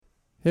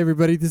Hey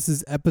everybody, this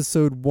is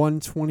episode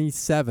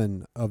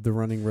 127 of the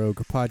Running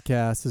Rogue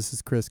podcast. This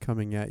is Chris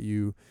coming at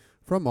you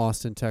from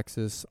Austin,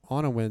 Texas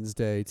on a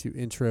Wednesday to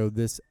intro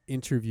this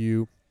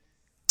interview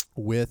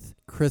with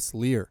Chris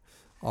Lear,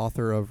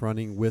 author of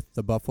Running with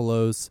the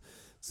Buffaloes.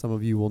 Some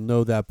of you will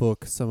know that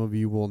book, some of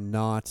you will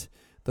not.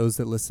 Those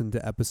that listened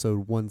to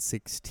episode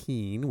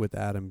 116 with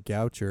Adam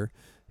Goucher,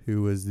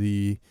 who was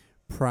the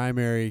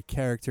primary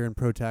character and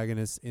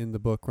protagonist in the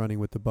book Running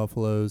with the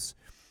Buffaloes.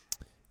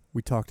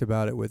 We talked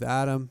about it with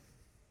Adam,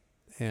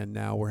 and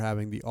now we're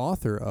having the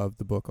author of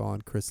the book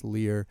on, Chris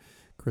Lear.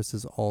 Chris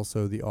is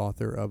also the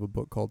author of a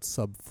book called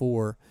Sub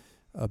 4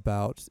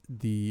 about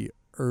the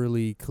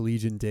early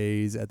collegiate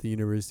days at the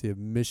University of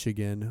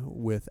Michigan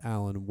with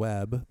Alan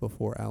Webb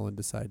before Alan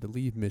decided to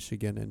leave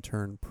Michigan and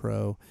turn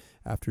pro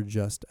after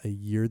just a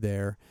year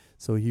there.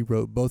 So he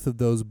wrote both of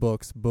those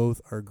books. Both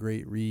are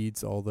great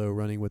reads, although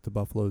Running with the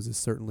Buffaloes is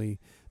certainly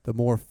the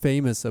more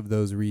famous of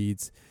those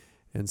reads.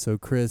 And so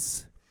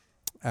Chris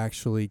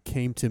actually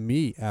came to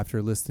me after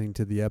listening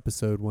to the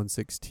episode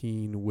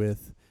 116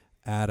 with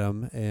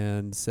Adam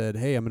and said,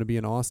 hey, I'm going to be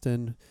in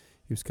Austin.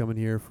 He was coming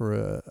here for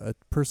a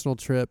personal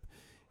trip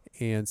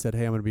and said,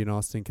 hey, I'm going to be in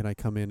Austin. Can I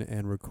come in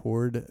and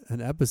record an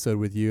episode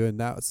with you? And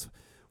that's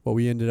what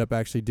we ended up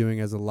actually doing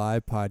as a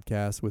live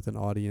podcast with an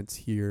audience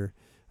here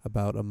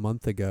about a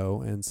month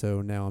ago. And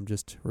so now I'm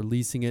just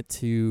releasing it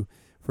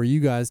for you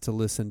guys to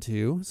listen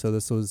to. So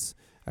this was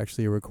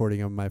actually a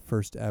recording of my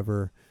first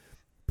ever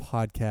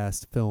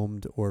podcast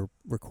filmed or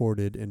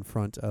recorded in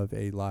front of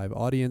a live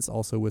audience,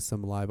 also with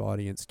some live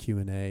audience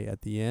Q&A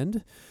at the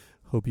end.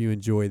 Hope you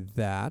enjoyed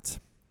that.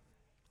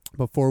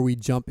 Before we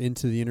jump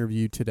into the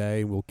interview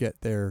today, we'll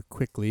get there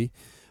quickly.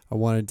 I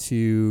wanted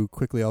to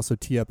quickly also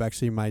tee up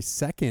actually my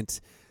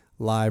second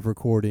live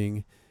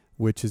recording,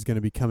 which is going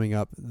to be coming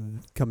up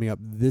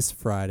this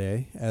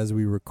Friday as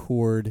we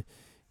record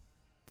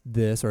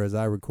this, or as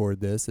I record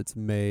this. It's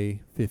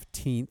May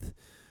 15th.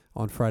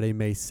 On Friday,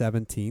 May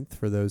 17th,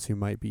 for those who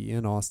might be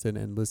in Austin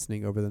and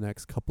listening over the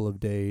next couple of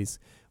days,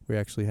 we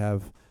actually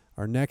have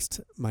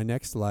my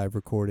next live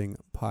recording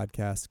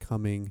podcast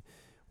coming,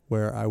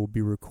 where I will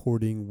be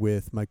recording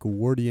with Michael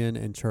Wardian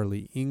and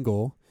Charlie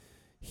Engle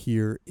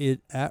here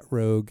at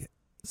Rogue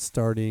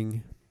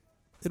starting.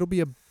 It'll be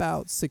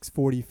about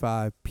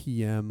 6:45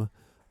 p.m.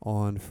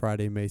 on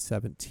Friday, May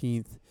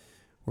 17th.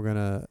 We're going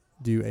to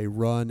do a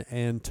run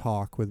and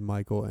talk with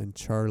Michael and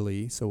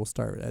Charlie. So we'll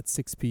start at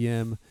 6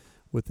 p.m.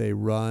 with a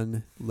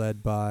run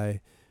led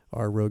by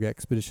our Rogue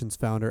Expeditions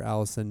founder,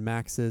 Allison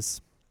Maxis.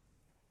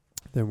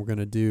 Then we're going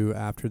to do,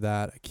 after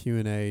that, a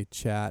Q&A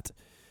chat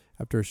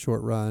after a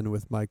short run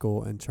with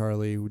Michael and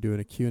Charlie. We're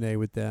doing a Q&A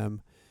with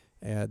them,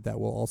 and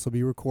that will also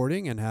be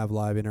recording and have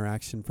live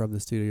interaction from the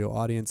studio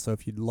audience. So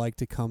if you'd like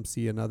to come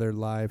see another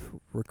live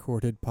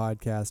recorded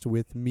podcast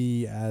with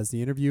me as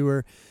the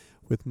interviewer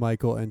with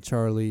Michael and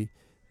Charlie,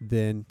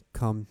 then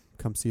come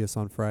see us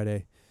on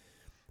Friday.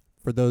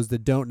 For those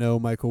that don't know,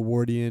 Michael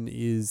Wardian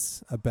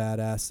is a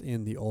badass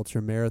in the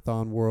ultra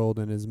marathon world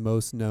and is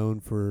most known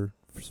for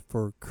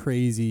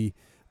crazy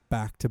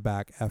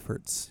back-to-back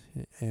efforts.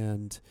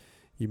 And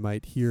you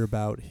might hear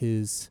about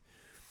his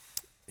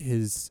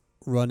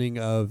running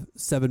of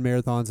 7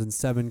 marathons in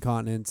 7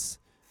 continents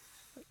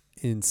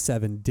in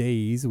 7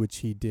 days, which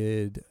he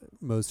did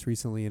most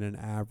recently in an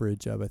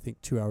average of, I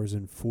think, 2 hours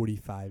and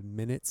 45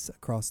 minutes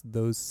across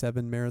those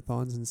 7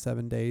 marathons in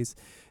 7 days.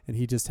 And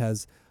he just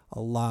has a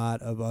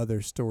lot of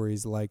other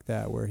stories like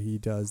that where he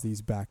does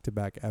these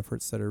back-to-back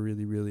efforts that are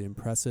really, really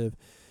impressive.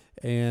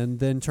 And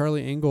then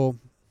Charlie Engle,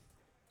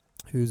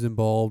 who's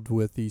involved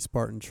with the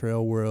Spartan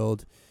Trail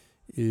world,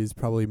 is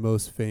probably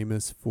most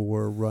famous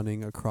for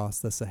running across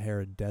the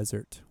Sahara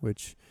Desert,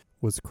 which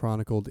was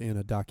chronicled in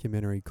a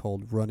documentary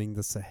called Running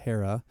the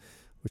Sahara,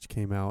 which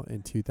came out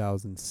in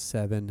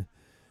 2007,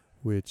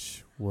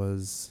 which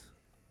was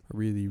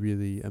really,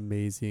 really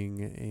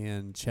amazing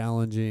and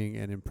challenging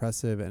and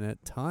impressive, and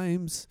at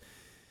times,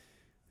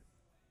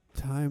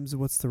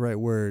 what's the right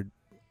word?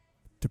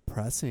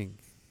 Depressing,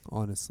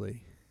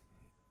 honestly,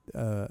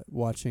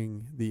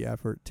 watching the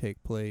effort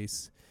take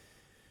place.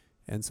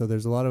 And so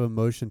there's a lot of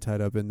emotion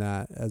tied up in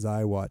that as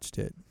I watched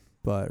it,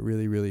 but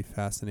really, really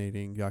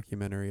fascinating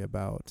documentary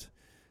about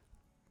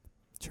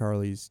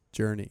Charlie's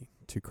journey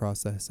to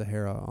cross the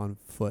Sahara on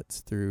foot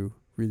through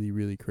really,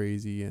 really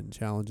crazy and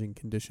challenging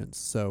conditions.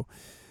 So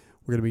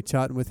we're going to be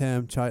chatting with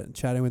him,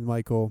 chatting with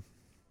Michael,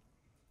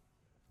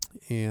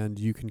 and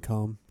you can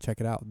come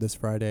check it out this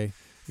Friday.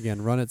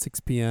 Again, run at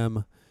 6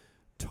 p.m.,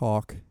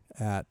 talk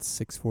at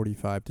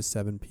 6:45 to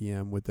 7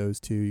 p.m. with those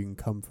two. You can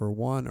come for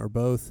one or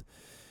both.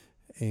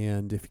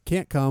 And if you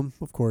can't come,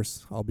 of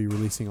course, I'll be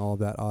releasing all of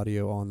that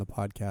audio on the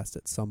podcast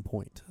at some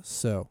point.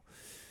 So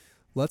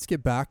let's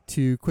get back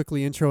to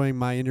quickly introing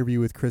my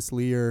interview with Chris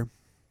Lear.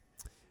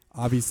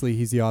 Obviously,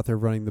 he's the author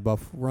of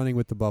Running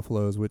with the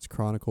Buffaloes, which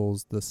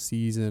chronicles the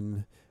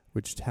season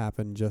which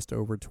happened just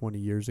over 20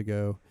 years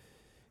ago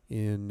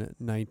in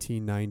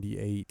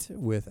 1998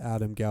 with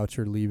Adam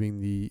Goucher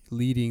leading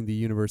the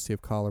University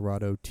of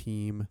Colorado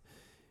team.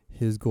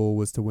 his goal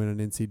was to win an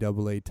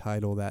NCAA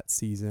title that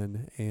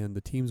season, and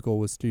the team's goal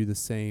was to do the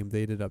same.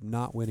 They ended up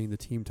not winning the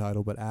team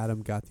title, but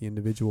Adam got the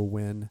individual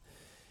win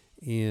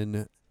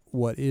in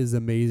what is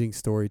amazing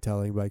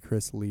storytelling by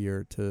Chris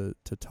Lear to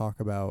talk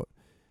about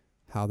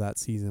how that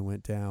season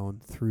went down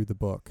through the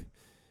book.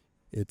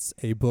 It's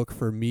a book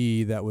for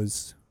me that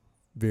was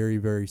very,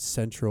 very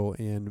central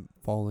in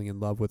falling in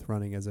love with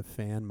running as a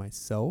fan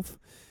myself.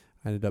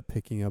 I ended up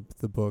picking up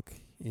the book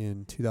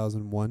in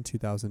 2001,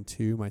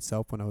 2002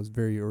 myself when I was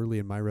very early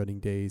in my running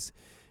days,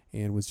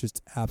 and was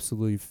just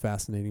absolutely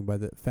fascinated by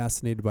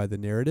the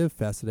narrative,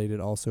 fascinated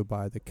also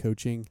by the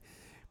coaching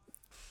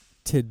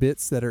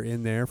tidbits that are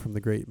in there from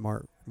the great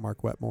Mark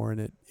Wetmore,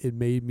 and it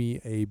made me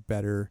a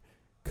better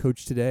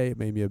coach today. It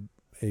made me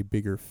a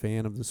bigger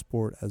fan of the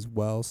sport as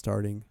well,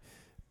 starting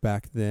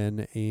back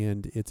then,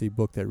 and it's a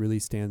book that really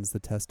stands the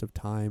test of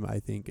time, I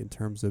think, in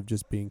terms of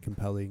just being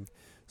compelling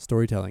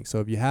storytelling.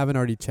 So if you haven't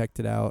already checked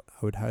it out,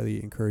 I would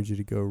highly encourage you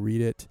to go read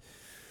it.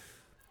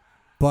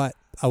 But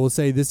I will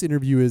say this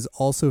interview is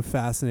also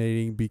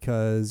fascinating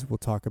because we'll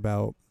talk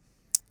about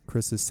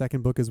Chris's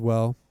second book as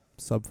well,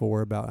 Sub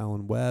 4, about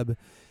Alan Webb,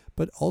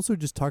 but also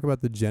just talk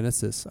about the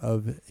genesis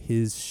of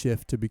his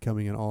shift to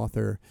becoming an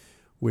author,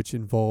 which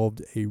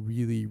involved a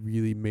really,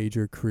 really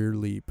major career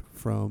leap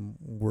from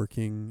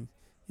working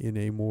in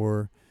a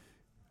more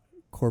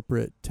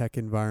corporate tech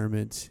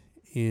environment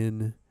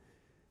in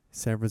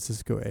San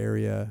Francisco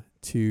area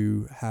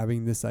to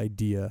having this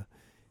idea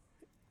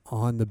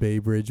on the Bay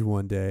Bridge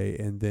one day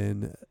and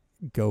then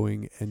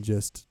going and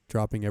just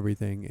dropping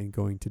everything and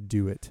going to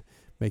do it,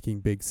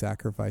 making big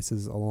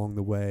sacrifices along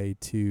the way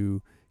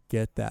to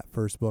get that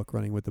first book,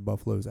 Running with the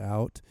Buffaloes,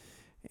 out.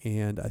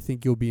 And I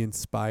think you'll be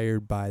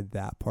inspired by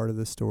that part of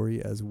the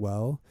story as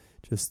well.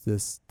 Just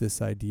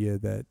this idea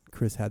that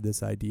Chris had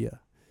this idea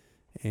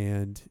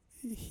and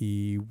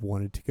he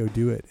wanted to go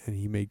do it, and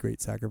he made great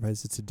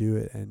sacrifices to do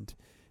it, and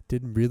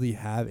didn't really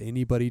have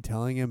anybody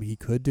telling him he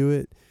could do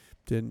it,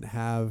 didn't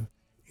have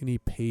any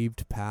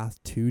paved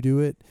path to do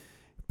it,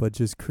 but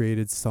just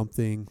created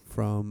something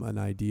from an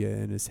idea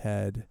in his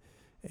head.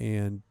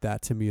 And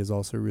that to me is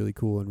also really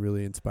cool and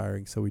really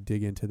inspiring. So we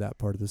dig into that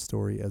part of the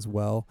story as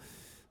well.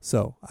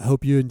 So I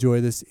hope you enjoy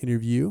this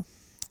interview.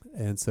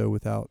 And so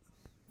without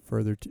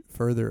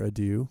further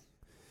ado,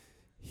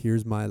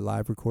 here's my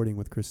live recording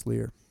with Chris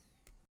Lear.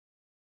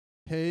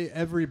 Hey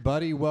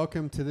everybody,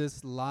 welcome to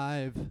this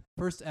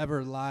first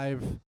ever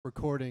live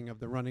recording of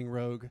the Running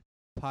Rogue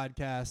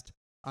podcast.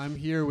 I'm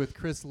here with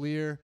Chris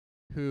Lear,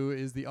 who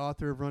is the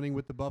author of Running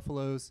with the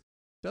Buffaloes.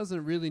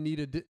 Doesn't really need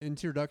an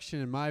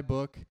introduction in my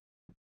book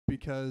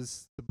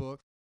because the book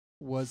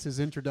was his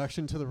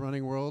introduction to the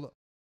running world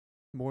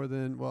more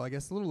than, well, I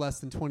guess a little less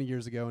than 20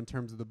 years ago in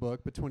terms of the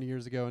book, but 20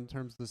 years ago in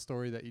terms of the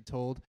story that he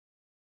told.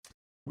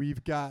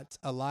 We've got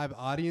a live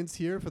audience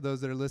here for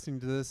those that are listening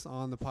to this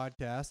on the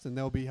podcast, and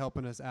they'll be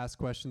helping us ask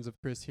questions of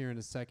Chris here in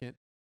a second.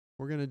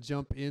 We're going to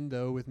jump in,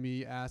 though, with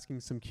me asking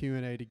some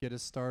Q&A to get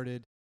us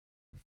started.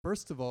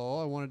 First of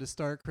all, I wanted to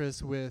start,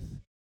 Chris, with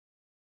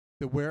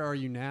the where are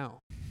you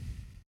now?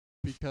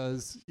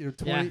 Because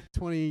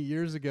 20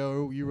 years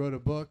ago, you wrote a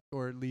book,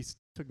 or at least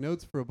took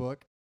notes for a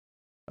book,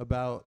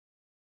 about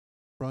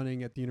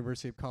running at the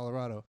University of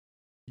Colorado.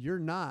 You're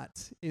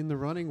not in the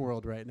running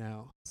world right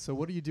now. So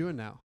what are you doing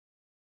now?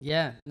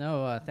 Yeah,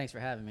 no, thanks for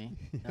having me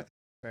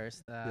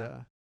first.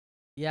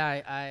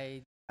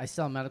 I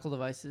sell medical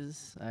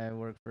devices. I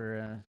work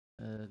for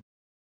a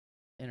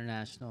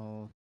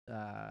international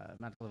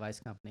medical device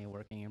company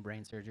working in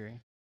brain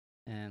surgery,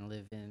 and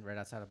live right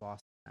outside of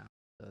Boston now.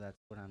 So that's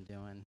what I'm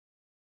doing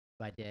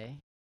by day.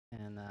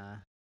 And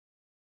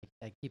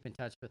I keep in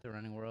touch with the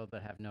running world,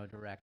 but have no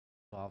direct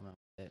involvement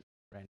with it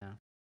right now.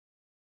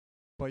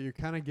 But you're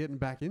kind of getting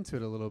back into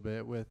it a little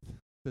bit with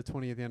the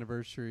 20th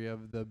anniversary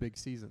of the big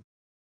season.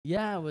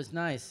 Yeah, it was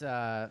nice.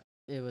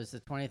 It was the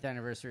 20th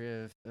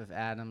anniversary of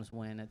Adam's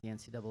win at the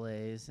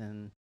NCAAs,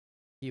 and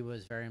he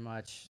was very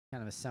much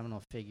kind of a seminal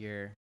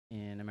figure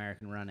in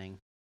American running.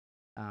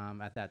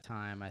 At that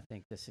time, I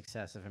think the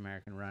success of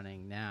American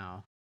running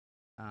now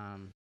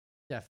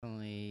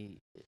definitely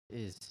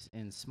is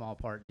in small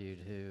part due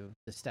to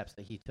the steps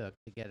that he took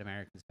to get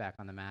Americans back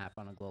on the map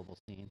on a global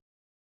scene.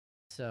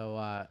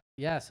 So,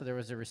 so there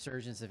was a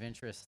resurgence of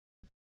interest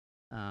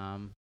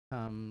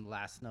come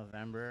last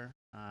November,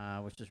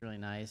 which was really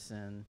nice,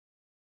 and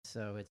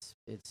so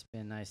it's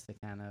been nice to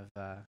kind of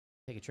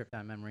take a trip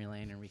down memory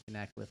lane and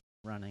reconnect with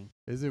running.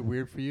 Is it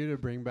weird for you to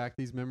bring back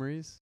these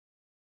memories?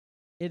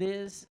 It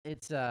is.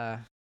 It's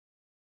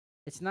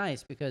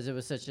nice because it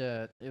was such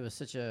a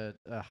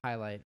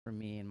highlight for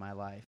me in my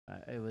life.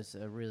 It was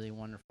a really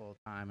wonderful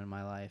time in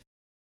my life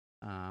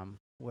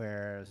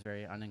where I was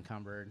very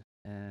unencumbered,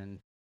 and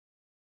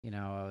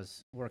I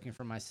was working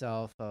for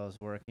myself. I was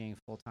working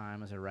full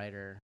time as a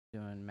writer,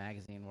 doing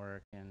magazine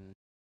work and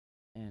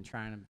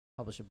trying to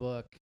publish a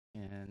book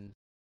and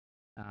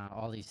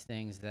all these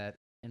things that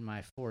in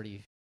my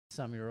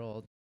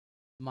 40-some-year-old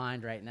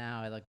mind right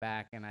now, I look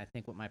back and I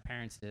think what my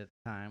parents did at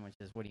the time, which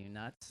is, what are you,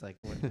 nuts? Like,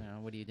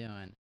 what are you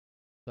doing?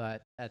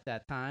 But at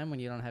that time, when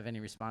you don't have any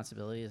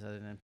responsibilities other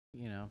than,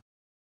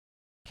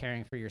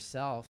 caring for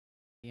yourself,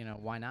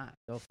 why not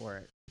go for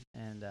it?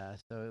 And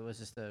so it was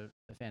just a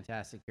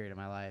fantastic period of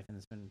my life, and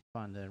it's been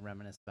fun to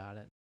reminisce about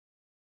it.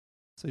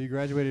 So you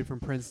graduated from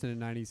Princeton in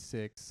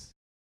 '96,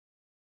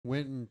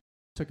 went and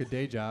took a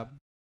day job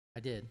I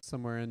did.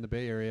 somewhere in the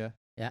Bay Area.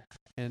 Yeah.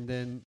 And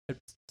then at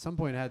some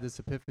point had this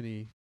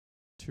epiphany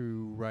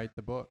to write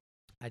the book.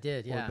 I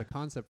did, yeah. Or the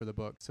concept for the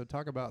book. So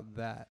talk about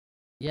that.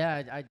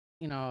 Yeah,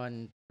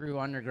 and through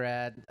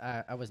undergrad,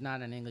 I was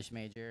not an English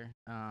major.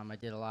 I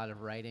did a lot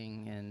of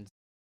writing and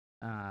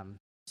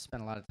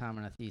spent a lot of time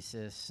on a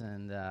thesis,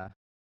 and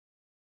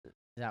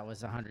that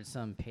was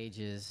 100-some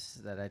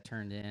pages that I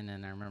turned in.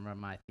 And I remember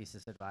my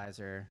thesis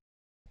advisor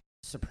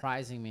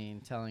surprising me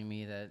and telling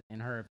me that, in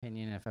her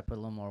opinion, if I put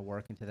a little more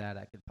work into that,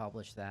 I could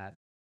publish that,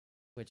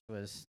 which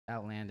was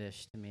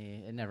outlandish to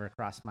me. It never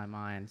crossed my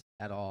mind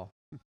at all.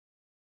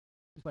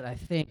 But I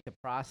think the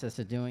process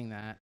of doing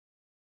that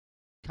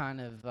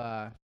kind of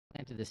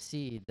planted the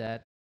seed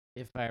that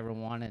if I ever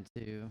wanted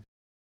to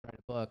write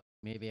a book,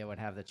 maybe I would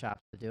have the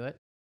chops to do it.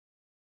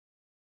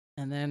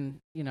 And then,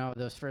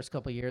 those first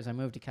couple of years, I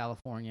moved to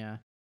California.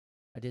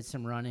 I did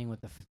some running with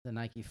the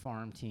Nike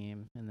Farm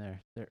team in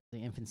the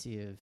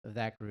infancy of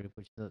that group,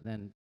 which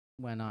then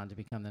went on to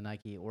become the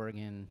Nike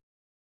Oregon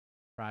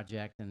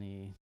Project and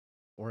the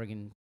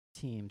Oregon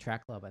Team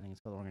Track Club. I think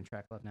it's called Oregon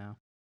Track Club now.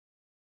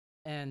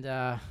 And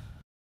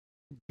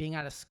being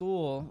out of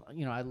school,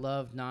 I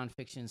loved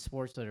nonfiction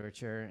sports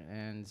literature,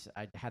 and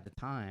I had the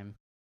time,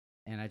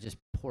 and I just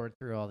poured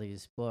through all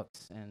these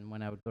books. And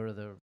when I would go to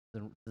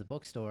the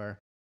bookstore,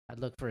 I'd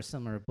look for a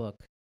similar book,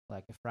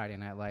 like a Friday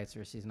Night Lights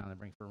or a Season on the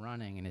Brink for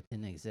running, and it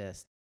didn't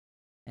exist.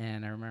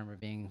 And I remember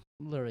being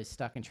literally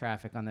stuck in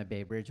traffic on the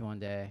Bay Bridge one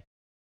day,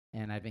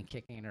 and I'd been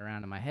kicking it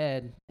around in my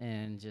head,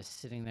 and just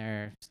sitting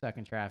there stuck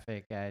in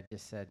traffic, I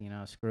just said,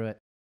 screw it.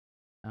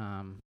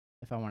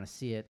 If I want to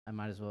see it, I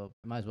might as well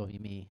be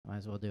me. I might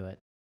as well do it.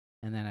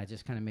 And then I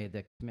just kind of made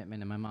the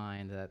commitment in my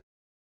mind that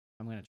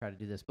I'm going to try to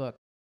do this book.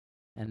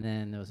 And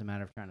then it was a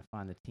matter of trying to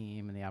find the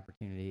team and the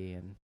opportunity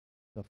and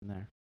go from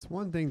there. It's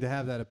one thing to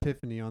have that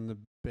epiphany on the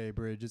Bay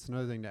Bridge. It's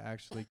another thing to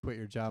actually quit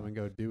your job and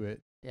go do it.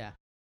 Yeah.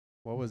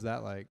 What was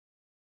that like?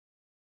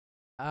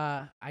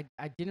 I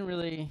didn't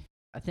really.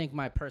 I think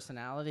my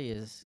personality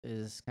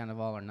is kind of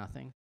all or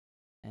nothing,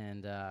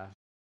 and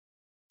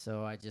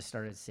so I just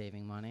started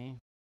saving money,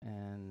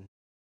 and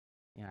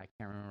I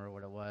can't remember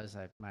what it was.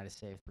 I might have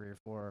saved $3,000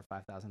 or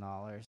 $4,000 or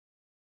 $5,000.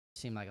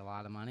 Seemed like a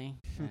lot of money,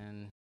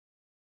 and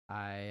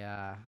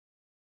I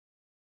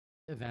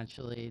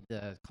eventually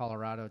the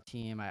Colorado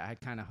team. I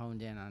kind of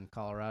honed in on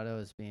Colorado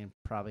as being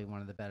probably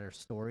one of the better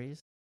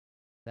stories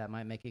that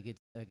might make a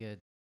good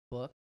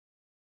book.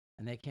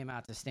 And they came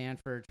out to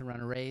Stanford to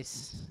run a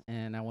race,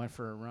 and I went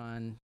for a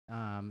run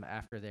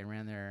after they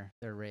ran their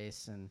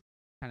race and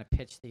kind of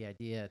pitched the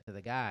idea to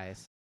the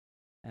guys.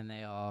 And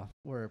they all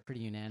were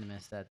pretty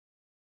unanimous that,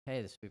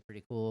 hey, this would be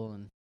pretty cool.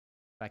 And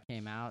if I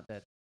came out,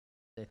 that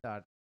they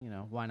thought,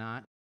 why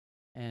not?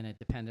 And it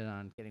depended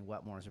on getting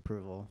Wetmore's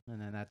approval.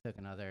 And then that took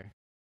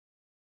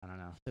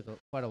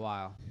quite a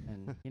while.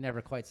 And he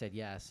never quite said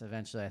yes.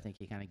 Eventually, I think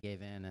he kind of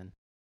gave in and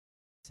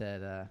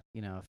said,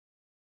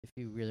 if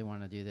you really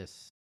want to do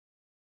this,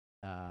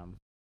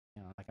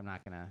 like I'm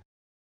not gonna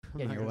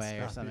get in your way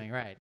or something,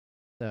 right?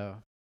 So,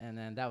 and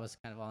then that was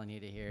kind of all I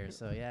needed to hear.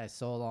 So yeah, I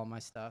sold all my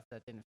stuff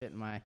that didn't fit in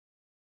my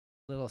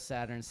little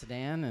Saturn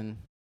sedan and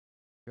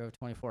drove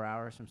 24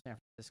 hours from San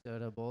Francisco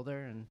to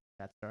Boulder and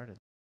got started.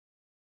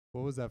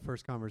 What was that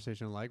first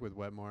conversation like with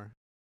Wetmore?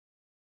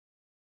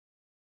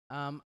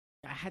 I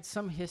had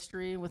some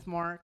history with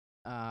Mark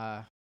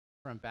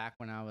from back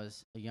when I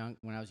was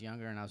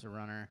younger and I was a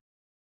runner.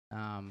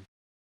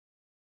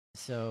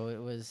 So it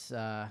was.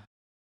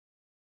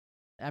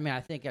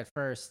 I think at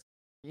first,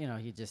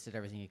 he just did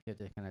everything he could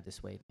to kind of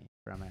dissuade me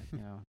from it.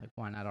 Like,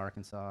 why not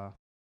Arkansas?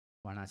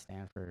 Why not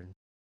Stanford?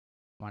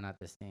 Why not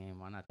this team?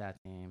 Why not that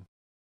team?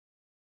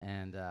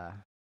 And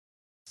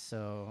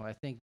so I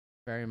think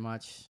very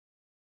much,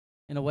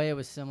 in a way, it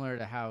was similar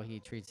to how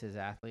he treats his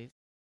athletes,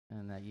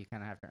 and that you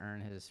kind of have to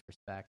earn his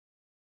respect.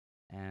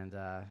 And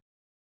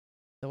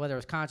so whether it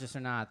was conscious or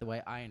not, the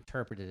way I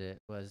interpreted it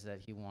was that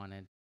he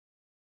wanted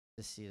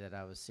to see that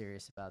I was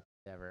serious about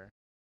the endeavor.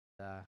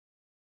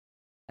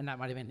 And that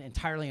might have been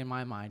entirely in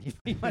my mind.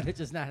 He might have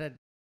just not had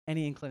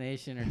any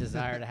inclination or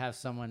desire to have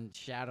someone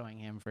shadowing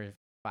him for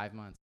 5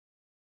 months.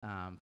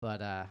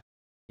 But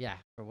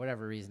for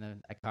whatever reason,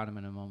 I caught him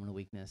in a moment of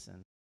weakness,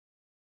 and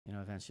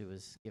eventually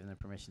was given the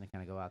permission to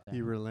kind of go out there.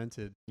 He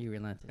relented.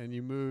 And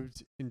you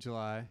moved in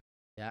July.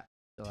 Yeah,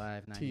 July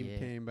of '98. Team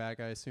came back,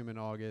 I assume, in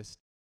August.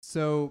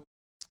 So,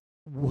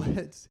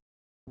 what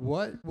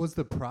was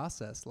the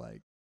process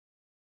like?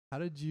 How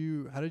did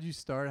you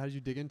start? How did you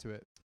dig into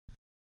it?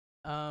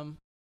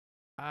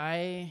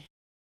 I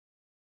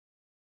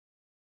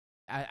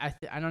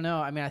don't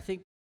know. I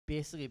think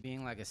basically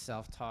being like a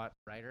self-taught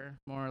writer,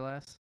 more or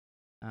less.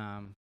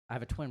 I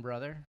have a twin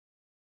brother,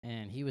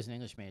 and he was an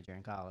English major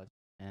in college,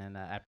 and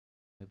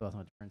we both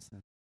went to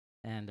Princeton.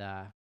 And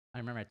I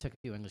remember I took a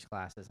few English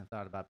classes and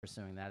thought about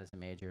pursuing that as a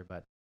major,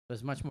 but it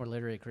was much more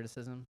literary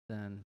criticism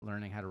than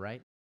learning how to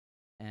write.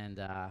 And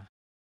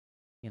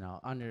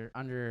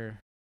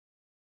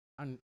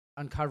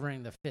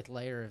uncovering the fifth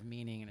layer of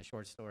meaning in a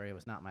short story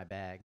was not my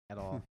bag at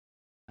all.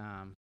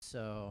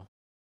 So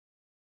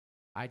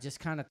I just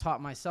kind of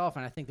taught myself,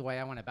 and I think the way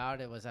I went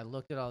about it was I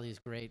looked at all these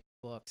great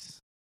books,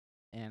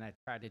 and I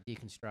tried to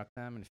deconstruct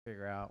them and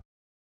figure out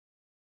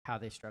how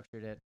they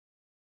structured it,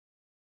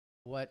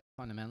 what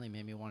fundamentally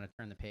made me want to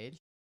turn the page.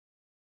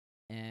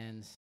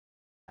 And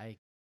I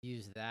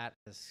used that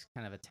as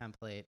kind of a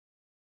template.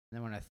 And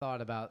then when I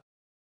thought about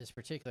this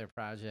particular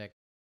project,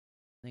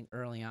 I think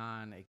early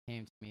on it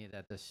came to me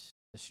that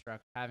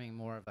having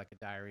more of like a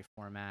diary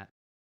format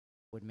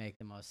would make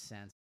the most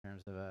sense in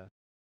terms of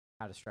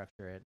how to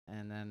structure it.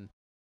 And then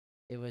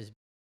it was,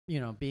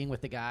 being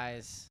with the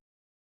guys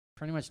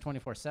pretty much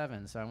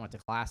 24/7. So I went to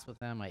class with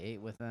them, I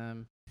ate with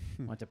them,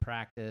 went to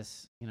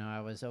practice.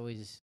 I was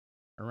always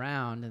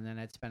around, and then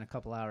I'd spend a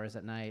couple hours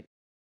at night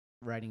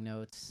writing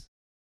notes.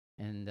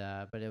 And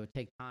but it would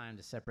take time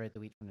to separate the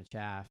wheat from the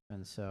chaff.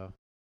 And so,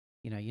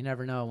 you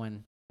never know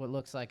when what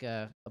looks like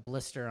a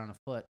blister on a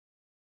foot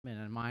and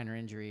a minor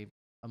injury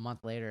a month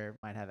later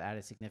might have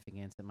added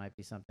significance. It might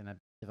be something that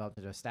developed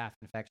into a staph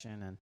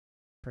infection and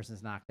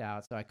person's knocked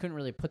out. So I couldn't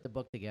really put the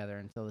book together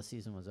until the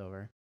season was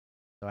over.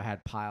 So I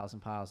had piles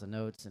and piles of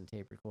notes and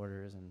tape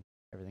recorders and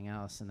everything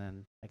else. And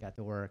then I got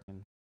to work.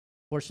 And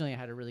fortunately, I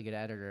had a really good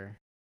editor,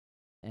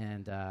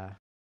 and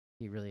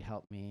he really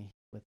helped me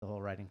with the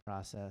whole writing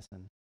process.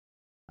 And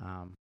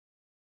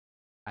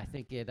I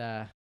think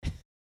it's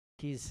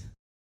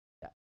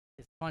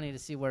funny to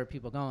see where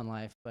people go in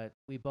life, but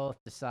we both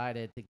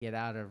decided to get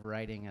out of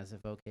writing as a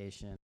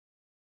vocation.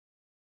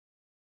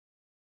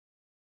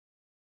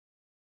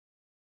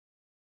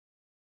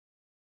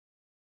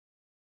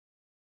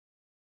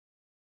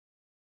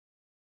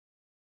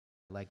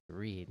 Like to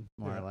read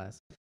more or less,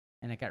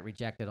 and it got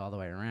rejected all the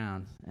way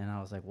around, and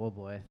I was like, whoa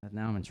boy,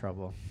 now I'm in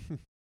trouble.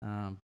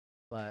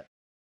 But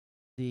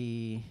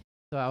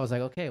so I was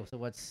like, okay, so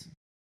what's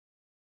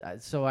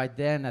so I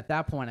then at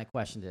that point I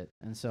questioned it,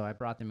 and so I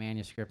brought the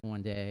manuscript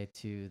one day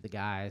to the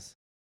guys.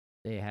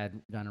 They had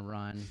done a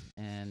run,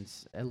 and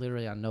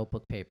literally on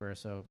notebook paper,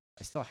 so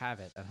I still have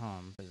it at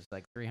home. There's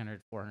like 300,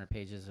 400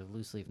 pages of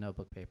loose leaf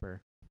notebook paper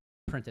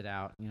printed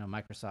out,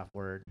 Microsoft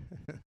Word.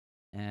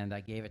 And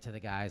I gave it to the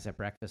guys at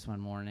breakfast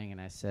one morning,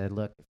 and I said,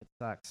 look, if it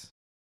sucks,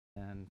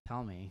 then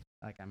tell me.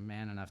 Like, I'm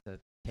man enough to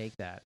take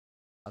that.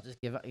 I'll just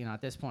give up.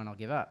 At this point, I'll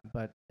give up.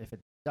 But if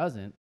it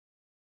doesn't,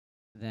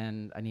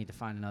 then I need to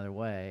find another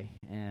way.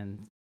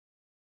 And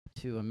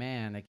to a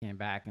man, they came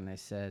back and they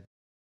said,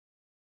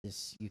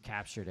 you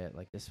captured it.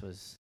 Like, this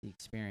was the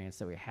experience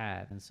that we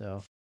had. And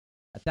so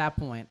at that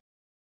point,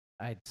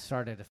 I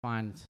started to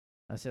I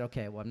said,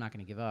 okay, well, I'm not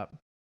going to give up.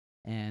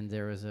 And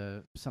there was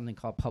something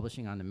called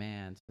publishing on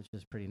demand, which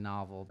was pretty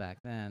novel back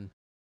then,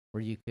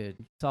 where you could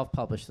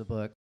self-publish the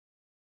book,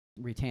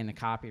 retain the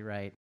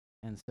copyright,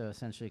 and so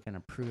essentially kind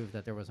of prove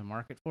that there was a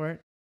market for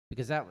it.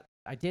 Because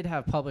I did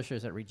have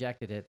publishers that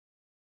rejected it,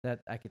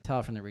 that I could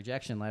tell from the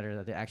rejection letter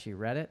that they actually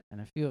read it,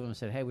 and a few of them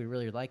said, hey, we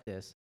really like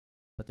this,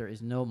 but there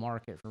is no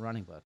market for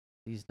running books.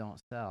 These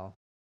don't sell.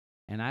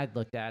 And I'd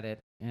looked at it,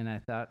 and I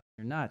thought,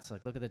 you're nuts.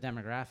 Like, look at the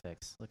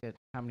demographics. Look at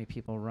how many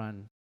people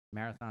run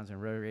marathons and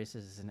road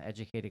races. It's an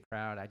educated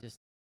crowd. I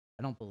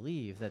don't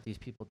believe that these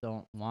people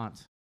don't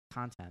want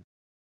content.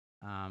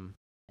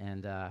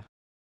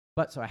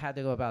 But so I had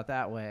to go about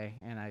that way,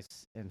 and I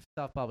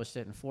self-published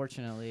it. And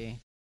fortunately,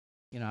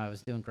 I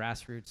was doing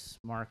grassroots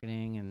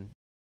marketing,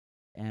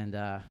 and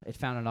it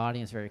found an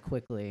audience very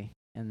quickly.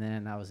 And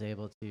then I was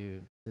able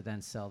to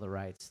then sell the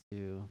rights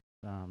to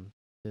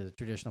the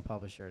traditional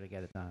publisher to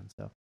get it done.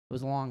 So it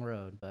was a long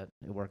road, but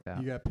it worked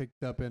out. You got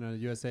picked up in a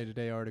USA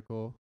Today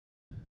article.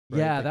 Right?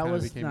 Yeah, that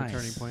was became nice. a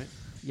turning point.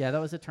 Yeah,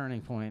 that was a turning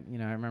point.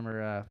 I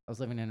remember I was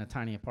living in a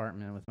tiny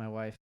apartment with my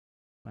wife,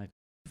 my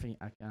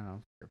I don't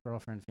know,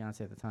 girlfriend,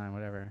 fiance at the time,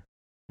 whatever,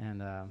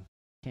 and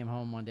came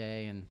home one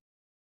day, and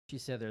she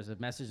said there's a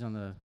message on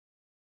the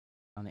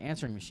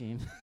answering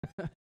machine.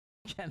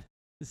 Again,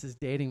 this is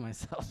dating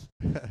myself.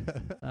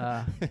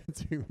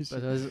 Answering machine.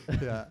 But it was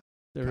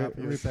the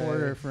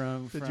reporter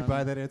from. Did you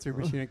buy that answering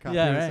machine at Copy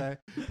USA?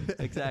 Right.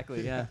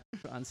 Exactly. Yeah,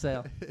 on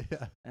sale.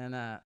 Yeah.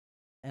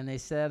 And they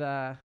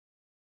said,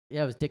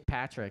 it was Dick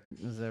Patrick.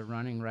 He was a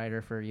running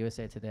writer for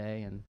USA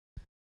Today,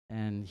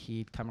 and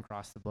he'd come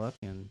across the book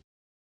and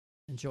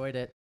enjoyed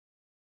it.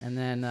 And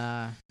then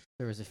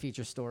there was a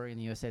feature story in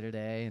the USA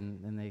Today,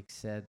 and they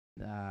said,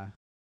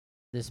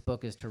 this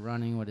book is to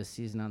running what a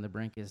season on the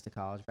brink is to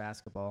college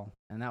basketball.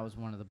 And that was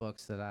one of the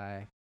books that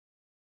I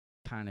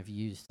kind of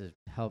used to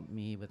help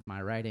me with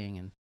my writing,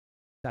 and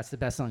that's the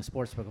best-selling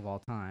sports book of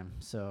all time.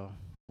 So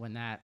when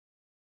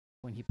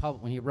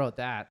he wrote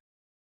that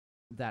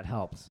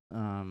helped,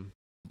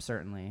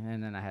 certainly.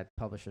 And then I had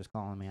publishers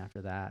calling me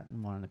after that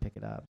and wanting to pick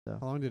it up. So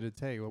how long did it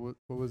take? What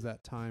was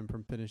that time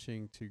from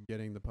finishing to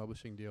getting the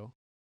publishing deal?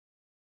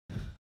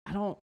 I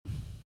don't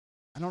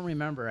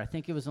remember. I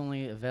think it was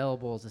only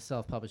available as a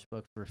self-published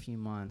book for a few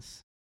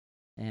months,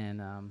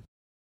 and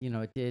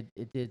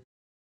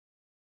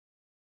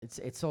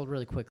it sold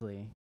really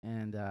quickly,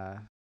 and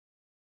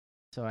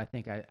so I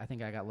think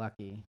I got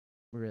lucky,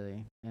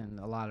 really, in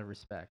a lot of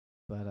respect.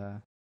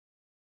 But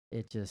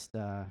it just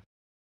a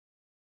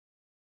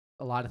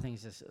lot of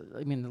things just.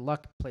 I mean, the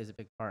luck plays a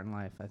big part in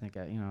life. I think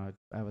I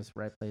was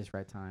right place,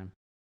 right time,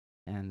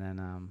 and then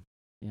I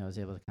was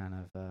able to kind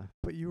of.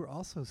 But you were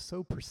also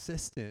so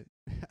persistent.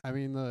 I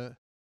mean,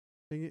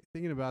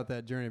 thinking about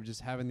that journey of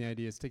just having the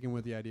idea, sticking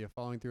with the idea,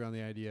 following through on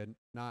the idea,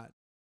 not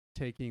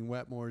taking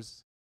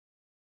Wetmore's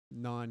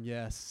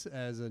non-yes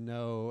as a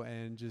no,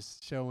 and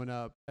just showing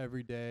up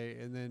every day,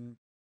 and then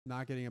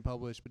not getting it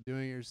published, but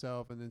doing it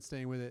yourself, and then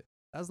staying with it.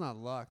 That's not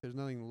luck. There's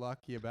nothing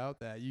lucky about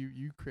that.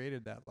 You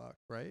created that luck,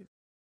 right?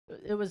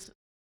 It was,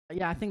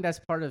 yeah. I think that's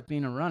part of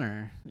being a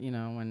runner.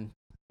 When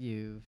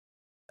you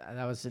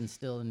that was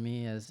instilled in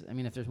me as. I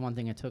mean, if there's one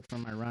thing I took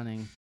from my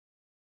running,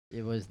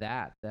 it was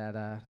that.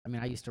 I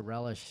mean, I used to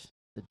relish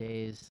the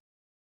days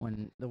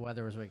when the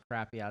weather was really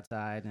crappy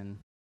outside, and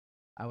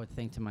I would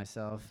think to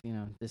myself,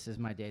 this is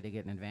my day to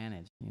get an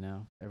advantage.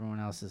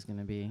 Everyone else is going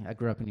to be. I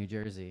grew up in New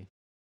Jersey,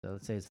 so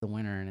let's say it's the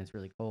winter and it's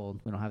really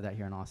cold. We don't have that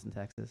here in Austin,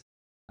 Texas.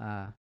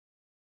 And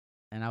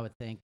I would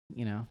think,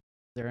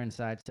 they're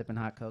inside sipping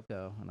hot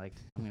cocoa, and like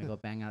I'm going to go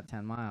bang out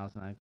 10 miles,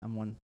 and I'm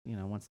one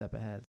step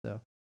ahead. So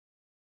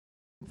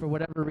for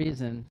whatever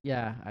reason,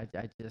 yeah, I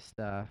just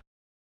I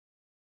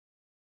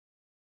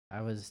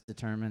was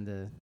determined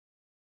to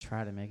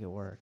try to make it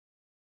work.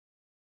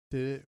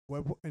 Did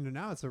it? And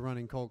now it's a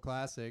running cult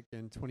classic,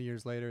 and 20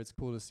 years later, it's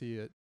cool to see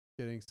it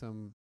getting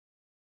some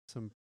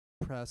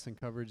press and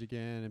coverage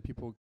again, and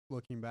people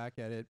looking back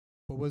at it.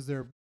 But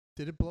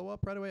did it blow up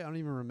right away? I don't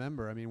even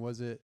remember. I mean,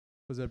 was it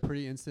a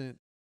pretty instant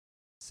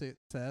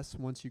success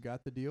once you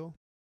got the deal?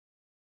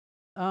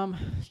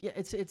 Yeah,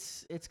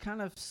 it's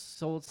kind of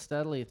sold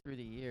steadily through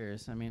the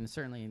years. I mean,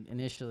 certainly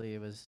initially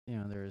it was,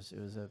 it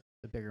was a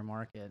bigger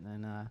market,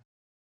 and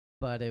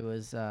but it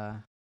was,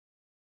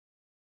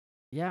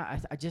 yeah,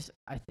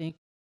 I think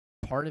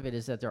part of it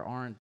is that there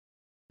aren't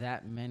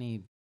that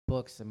many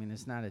books. I mean,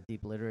 it's not a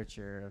deep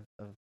literature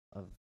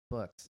of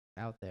books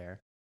out there.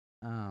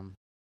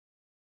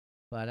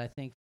 But I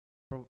think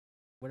for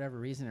whatever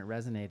reason it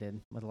resonated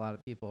with a lot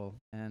of people,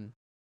 and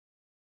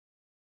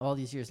all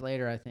these years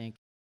later, I think,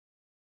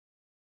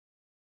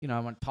 I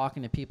went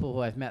talking to people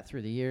who I've met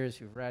through the years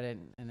who've read it,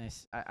 and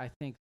I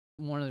think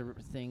one of the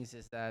things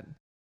is that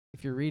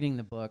if you're reading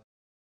the book,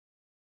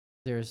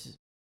 there's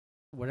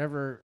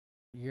however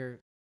you're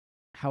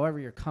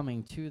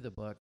coming to the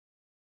book,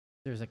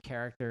 there's a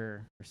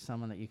character or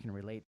someone that you can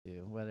relate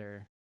to,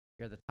 whether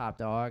you're the top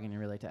dog and you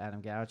relate to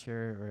Adam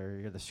Goucher, or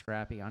you're the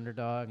scrappy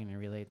underdog and you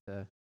relate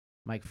to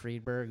Mike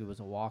Friedberg, who was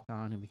a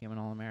walk-on who became an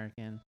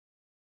All-American.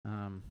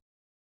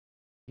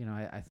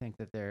 I think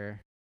that there's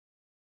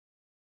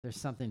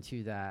something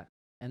to that.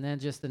 And then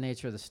just the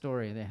nature of the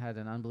story. They had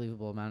an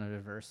unbelievable amount of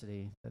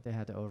adversity that they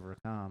had to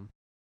overcome.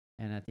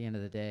 And at the end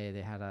of the day,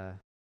 they had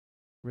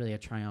really a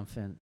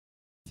triumphant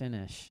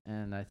finish.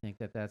 And I think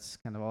that that's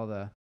kind of all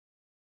the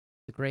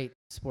great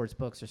sports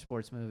books or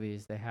sports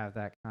movies. They have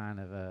that kind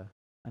of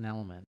an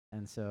element.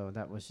 And so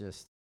that was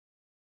just,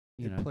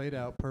 it played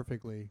out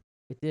perfectly.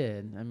 It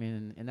did. I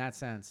mean, in that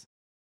sense,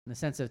 in the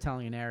sense of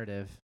telling a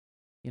narrative,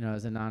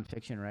 as a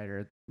nonfiction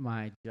writer,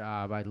 my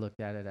job, I looked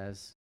at it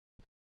as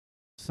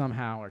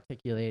somehow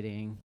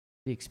articulating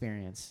the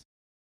experience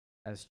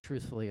as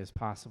truthfully as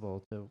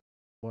possible to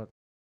what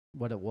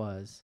it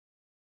was.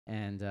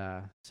 And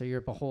so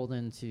you're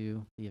beholden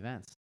to the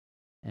events.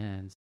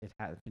 And it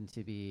happened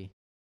to be,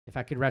 if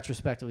I could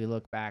retrospectively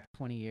look back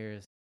 20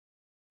 years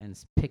and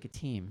pick a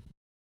team,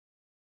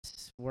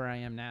 where I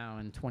am now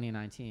in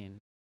 2019,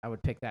 I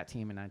would pick that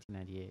team in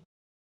 1998.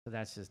 So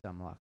that's just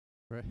dumb luck.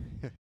 Right.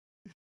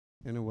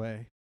 In a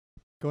way.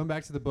 Going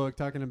back to the book,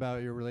 talking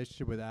about your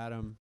relationship with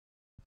Adam,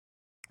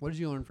 what did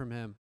you learn from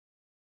him?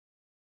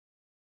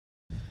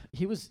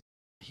 He was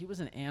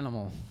an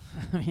animal.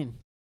 I mean,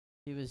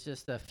 he was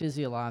just a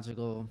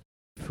physiological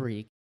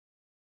freak.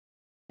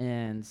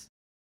 And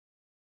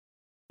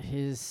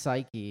his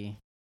psyche,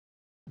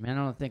 I mean, I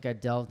don't think I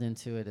delved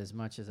into it as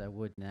much as I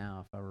would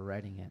now if I were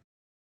writing it.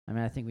 I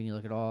mean, I think when you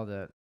look at all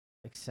the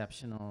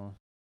exceptional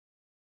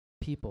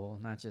people,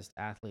 not just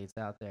athletes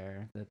out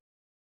there, that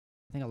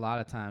I think a lot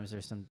of times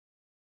there's some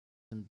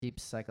deep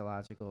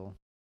psychological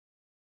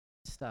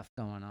stuff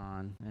going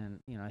on.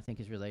 And, I think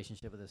his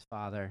relationship with his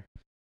father,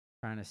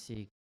 trying to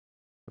seek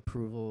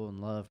approval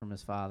and love from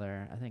his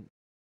father, I think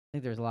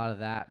there's a lot of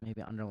that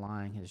maybe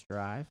underlying his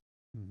drive.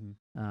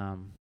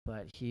 Mm-hmm.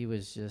 But he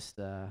was just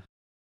a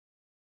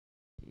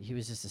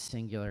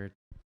singular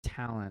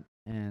talent,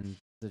 and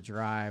the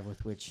drive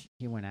with which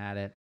he went at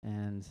it,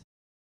 and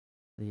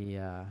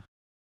I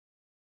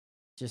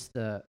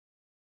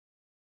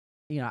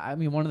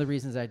mean, one of the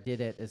reasons I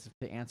did it is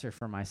to answer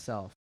for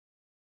myself.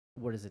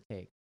 What does it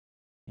take?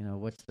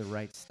 What's the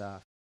right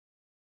stuff?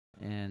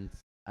 And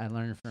I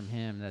learned from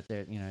him that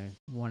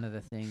one of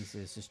the things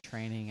is just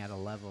training at a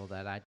level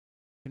that I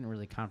couldn't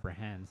really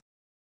comprehend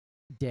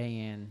day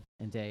in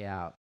and day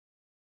out.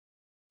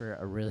 for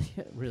a really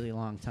really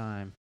long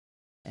time,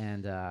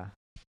 and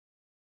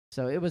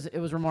so it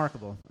was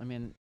remarkable. I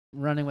mean,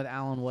 running with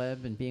Alan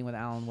Webb and being with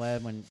Alan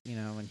Webb when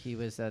he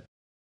was at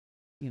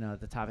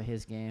the top of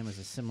his game was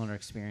a similar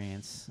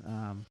experience.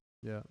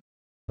 Yeah.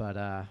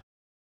 But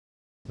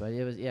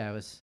it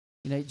was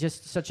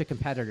just such a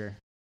competitor.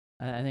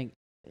 I think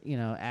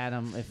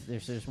Adam.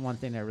 If there's one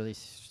thing that really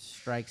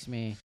strikes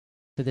me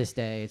to this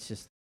day, it's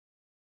just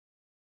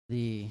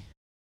the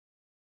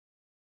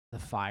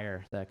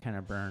fire that kind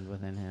of burned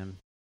within him.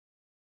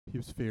 He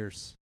was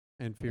fierce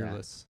and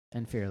fearless. Yeah,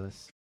 and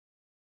fearless.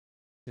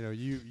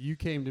 You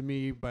came to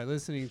me by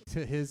listening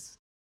to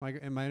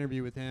in my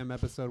interview with him,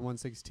 episode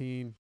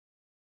 116,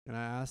 and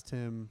I asked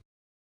him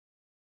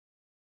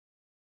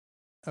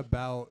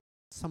about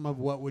some of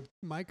what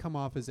might come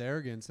off as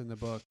arrogance in the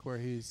book, where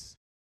he's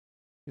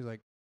like,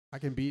 I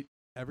can beat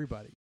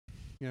everybody.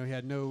 He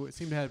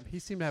seemed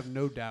to have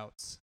no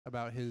doubts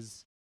about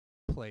his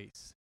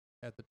place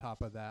at the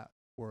top of that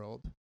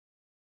world,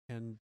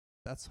 and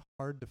that's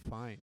hard to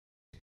find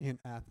in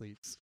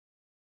athletes,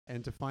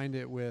 and to find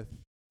it with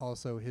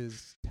also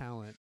his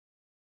talent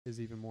is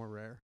even more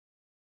rare.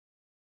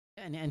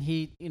 And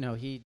he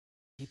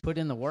put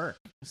in the work.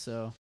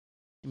 So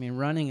I mean,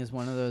 running is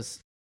one of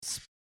those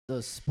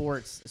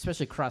sports,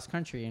 especially cross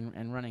country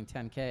and running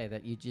 10K,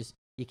 that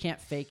you can't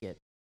fake it.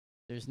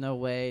 There's no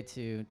way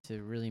to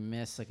really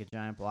miss like a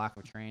giant block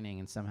of training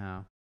and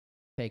somehow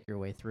fake your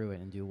way through it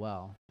and do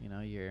well.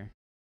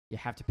 You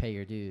have to pay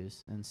your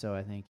dues. And so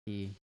I think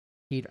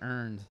he'd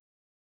earned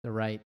the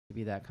right to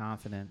be that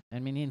confident. I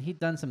mean, he'd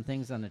done some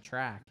things on the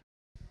track,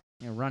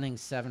 running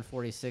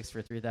 7:46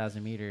 for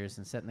 3,000 meters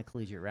and setting the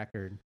collegiate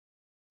record.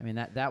 I mean,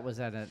 that was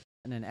at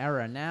an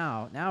era.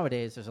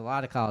 Nowadays, there's a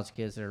lot of college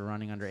kids that are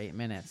running under 8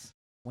 minutes.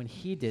 When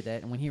he did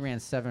that, and when he ran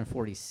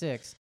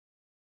 7:46,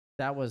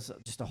 that was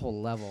just a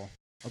whole level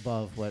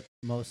above what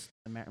most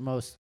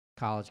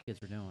college kids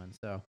were doing.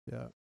 So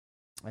yeah,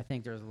 I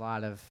think there's a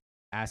lot of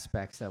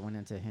aspects that went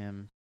into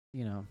him,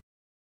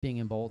 being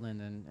emboldened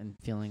and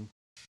feeling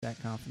that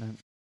confident.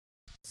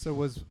 So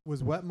was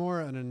Wetmore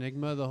an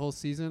enigma the whole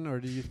season, or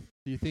do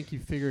you think you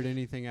figured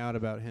anything out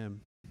about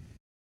him?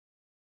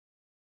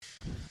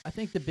 I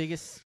think the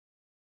biggest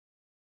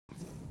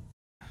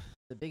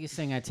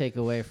thing I take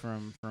away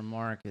from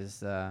Mark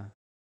is,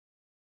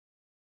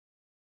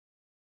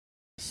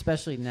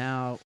 especially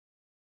now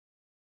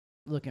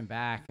looking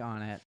back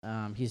on it,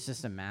 he's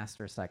just a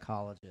master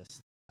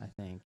psychologist, I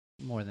think,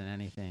 more than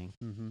anything.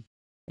 Mm-hmm.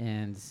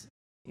 And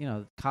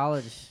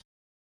college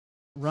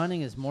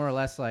running is more or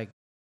less like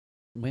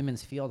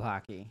women's field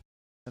hockey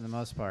for the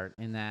most part,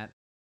 in that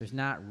there's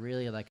not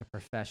really like a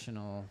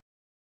professional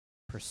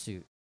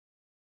pursuit.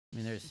 I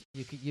mean,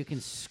 you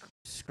can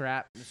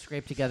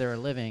scrape together a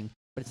living,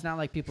 but it's not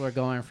like people are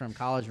going from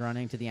college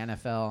running to the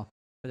NFL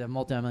for the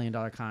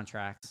multi-million-dollar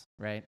contracts,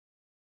 right?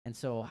 And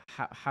so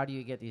how do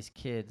you get these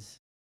kids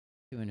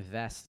to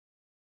invest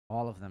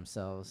all of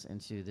themselves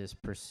into this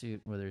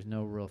pursuit where there's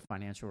no real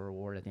financial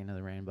reward at the end of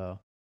the rainbow?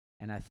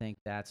 And I think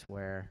that's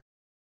where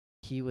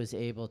he was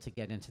able to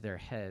get into their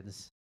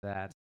heads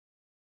that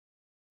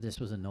this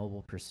was a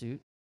noble pursuit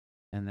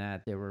and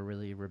that they were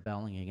really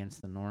rebelling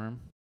against the norm.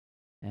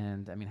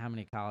 And I mean, how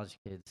many college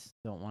kids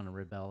don't want to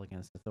rebel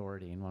against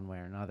authority in one way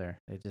or another?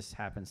 It just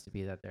happens to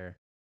be that they're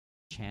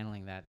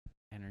channeling that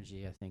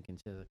energy, I think,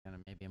 into kind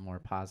of maybe a more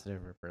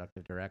positive or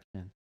productive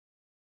direction.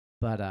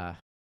 But,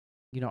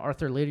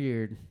 Arthur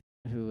Lydiard,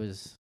 who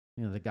was,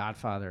 the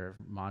godfather of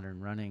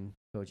modern running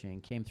coaching,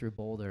 came through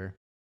Boulder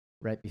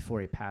right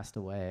before he passed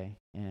away.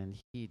 And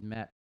he'd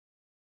met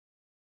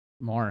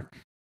Mark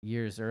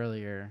years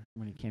earlier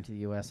when he came to the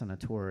U.S. on a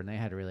tour, and they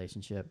had a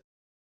relationship.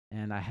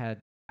 And I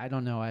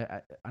don't know,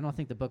 I don't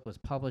think the book was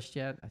published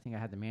yet. I think I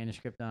had the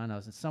manuscript done. I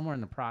was somewhere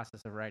in the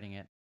process of writing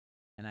it.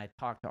 And I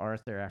talked to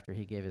Arthur after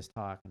he gave his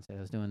talk and said,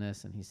 I was doing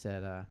this. And he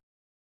said,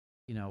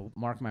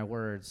 mark my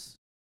words,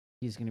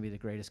 he's going to be the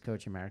greatest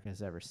coach America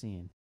has ever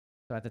seen.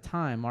 So at the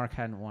time, Mark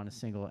hadn't won a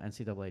single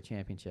NCAA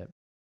championship.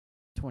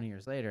 20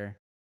 years later,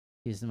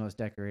 he's the most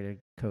decorated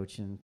coach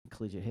in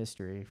collegiate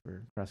history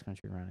for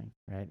cross-country running,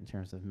 right, in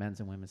terms of men's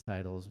and women's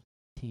titles,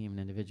 team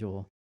and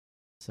individual.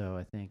 So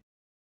I think,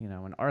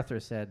 when Arthur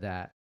said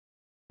that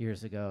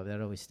years ago,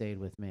 that always stayed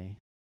with me.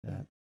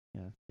 That,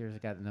 here's a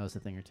guy that knows a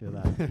thing or two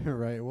about it.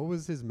 Right. What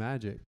was his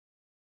magic?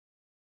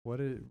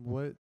 Did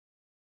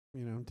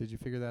you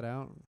figure that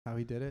out, how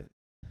he did it?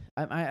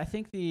 I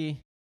think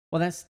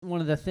that's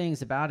one of the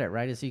things about it,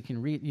 right, is you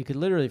could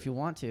literally, if you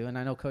want to, and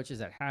I know coaches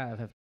that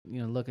have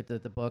look at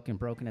the book and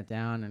broken it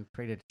down and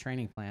created a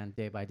training plan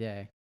day by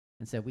day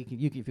and said,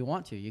 if you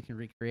want to, you can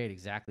recreate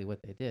exactly what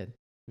they did.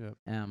 Yep.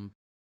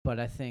 But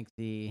I think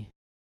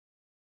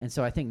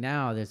so I think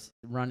now this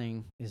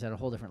running is at a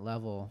whole different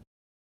level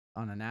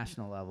on a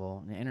national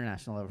level, an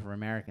international level for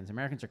Americans.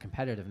 Americans are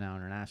competitive now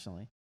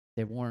internationally.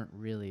 They weren't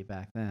really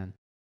back then.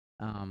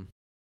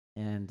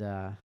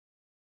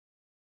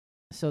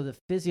 So the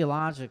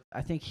physiologic,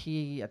 I think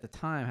he at the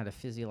time had a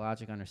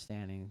physiologic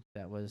understanding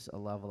that was a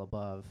level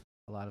above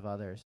a lot of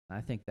others. And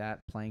I think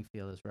that playing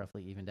field is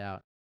roughly evened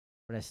out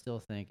but I still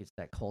think it's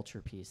that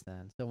culture piece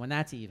then. So when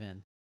that's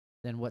even,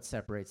 then what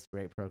separates the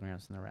great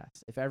programs from the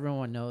rest? If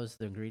everyone knows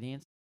the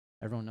ingredients,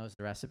 everyone knows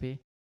the recipe,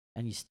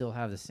 and you still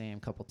have the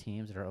same couple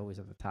teams that are always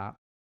at the top,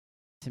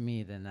 to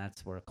me, then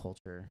that's where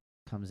culture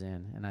comes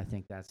in. And I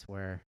think that's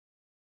where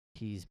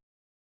he's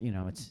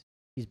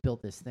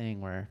built this thing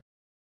where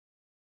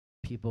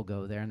people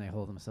go there and they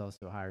hold themselves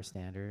to a higher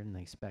standard and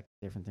they expect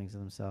different things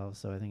of themselves.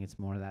 So I think it's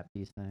more of that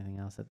piece than anything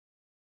else. It's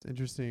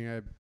interesting.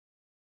 I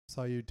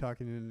saw you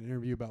talking in an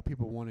interview about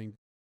people wanting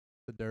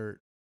the dirt.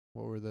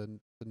 What were the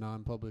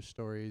non-published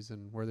stories,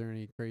 and were there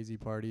any crazy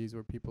parties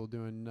where people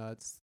doing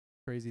nuts,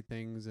 crazy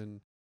things, and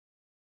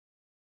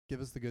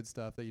give us the good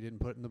stuff that you didn't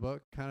put in the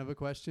book, kind of a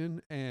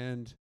question.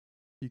 And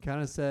you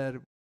kind of said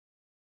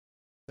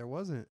there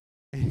wasn't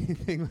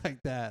anything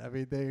like that. I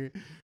mean, they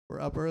were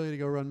up early to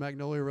go run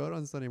Magnolia Road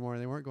on Sunday morning.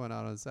 They weren't going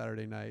out on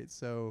Saturday night.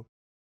 So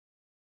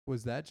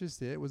was that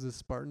just it? Was a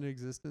Spartan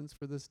existence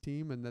for this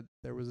team, and that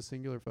there was a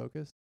singular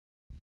focus?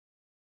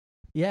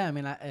 Yeah, I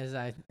mean,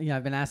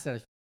 I've been asked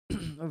that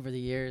over the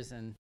years,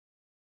 and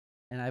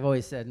I've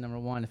always said, number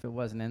one, if it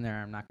wasn't in there,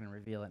 I'm not going to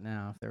reveal it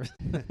now. If there was,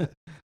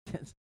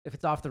 if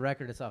it's off the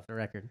record, it's off the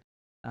record.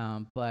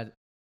 But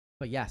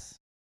yes,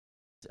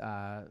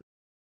 when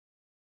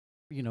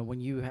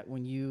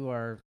you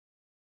are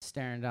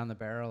staring down the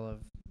barrel of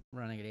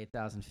running at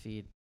 8,000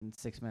 feet in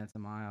 6 minutes a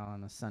mile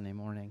on a Sunday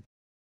morning,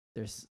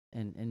 there's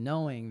and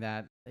knowing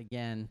that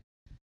again,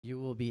 you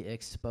will be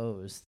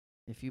exposed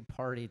if you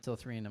party till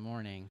 3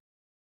 a.m.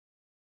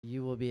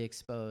 You will be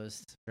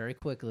exposed very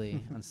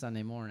quickly on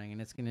Sunday morning,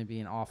 and it's going to be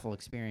an awful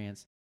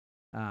experience.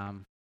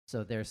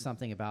 So there's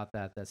something about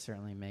that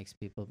certainly makes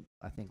people,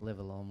 I think, live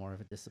a little more of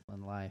a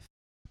disciplined life.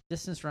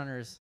 Distance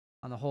runners,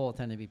 on the whole,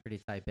 tend to be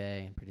pretty type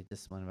A and pretty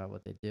disciplined about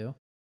what they do.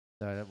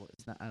 So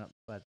it's not.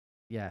 But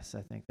yes,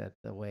 I think that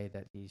the way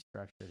that he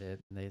structured it,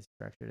 and they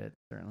structured it,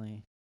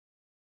 certainly.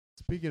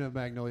 Speaking of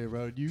Magnolia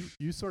Road,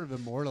 you sort of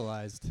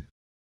immortalized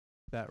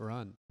that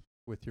run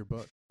with your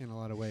book in a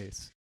lot of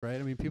ways. Right?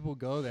 I mean, people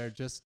go there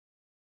just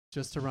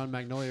to run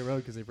Magnolia Road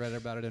because they've read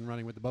about it in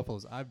Running with the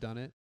Buffaloes. I've done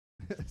it.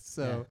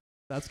 So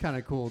that's kind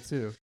of cool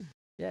too.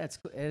 Yeah, it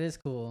is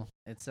cool.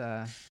 It's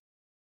it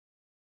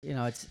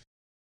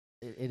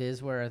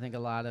is where I think a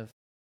lot of,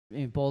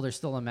 Boulder's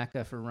still a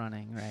mecca for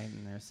running, right?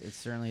 And it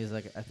certainly is,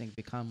 like, I think,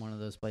 become one of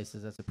those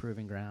places that's a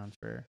proving ground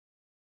for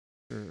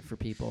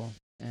people,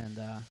 and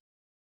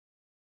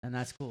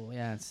that's cool.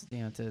 Yeah, it's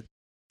to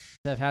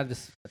have had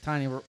a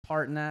tiny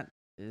part in that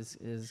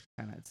is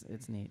kind of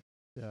it's neat.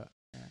 Yeah.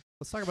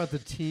 Let's talk about the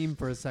team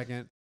for a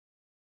second.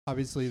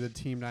 Obviously, the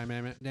team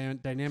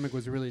dynamic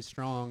was really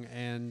strong,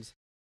 and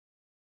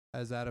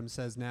as Adam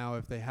says now,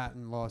 if they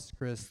hadn't lost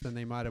Chris, then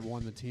they might have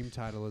won the team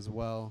title as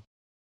well.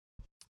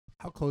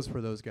 How close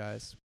were those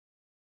guys?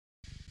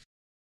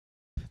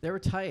 They were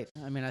tight.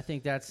 I mean, I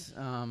think that's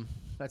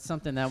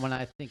something that when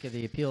I think of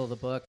the appeal of the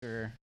book,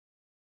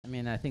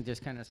 I think there's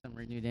kind of some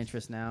renewed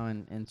interest now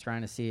in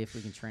trying to see if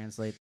we can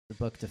translate the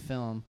book to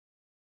film.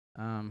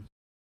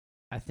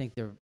 I think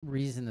the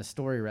reason the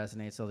story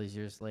resonates all these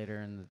years later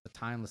and the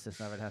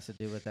timelessness of it has to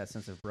do with that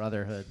sense of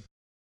brotherhood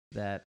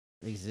that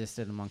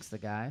existed amongst the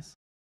guys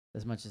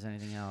as much as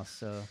anything else.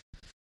 So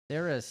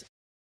there's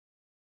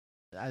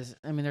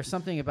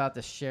something about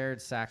the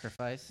shared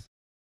sacrifice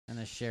and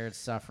the shared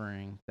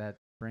suffering that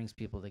brings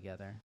people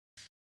together.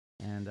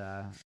 And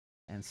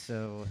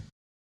so,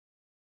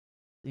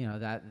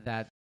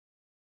 that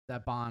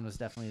bond was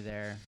definitely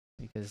there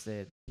because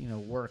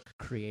work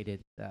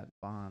created that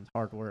bond,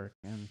 hard work,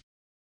 and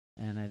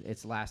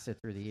it's lasted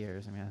through the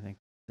years. I think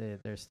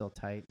they're still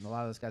tight, and a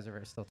lot of those guys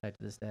are still tight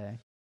to this day.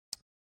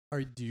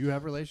 Do you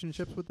have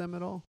relationships with them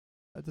at all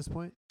at this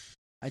point?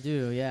 I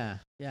do, yeah.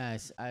 I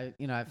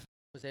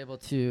was able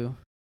to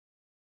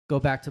go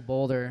back to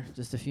Boulder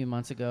just a few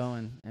months ago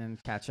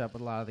and catch up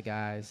with a lot of the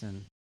guys,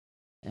 and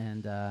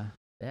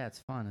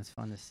it's fun. It's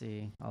fun to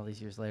see all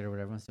these years later what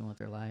everyone's doing with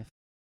their life.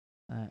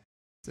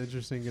 It's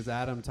interesting because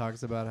Adam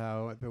talks about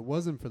how if it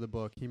wasn't for the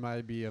book, he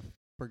might be a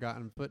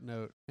forgotten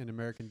footnote in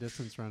American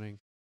distance running,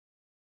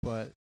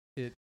 but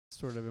it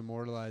sort of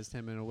immortalized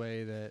him in a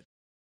way that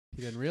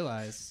he didn't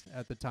realize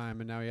at the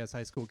time, and now he has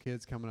high school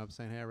kids coming up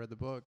saying, "Hey, I read the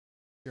book.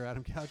 You're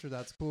Adam Coucher.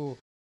 That's cool."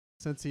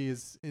 Since he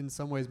is in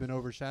some ways been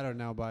overshadowed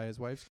now by his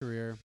wife's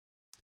career,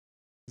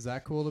 is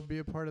that cool to be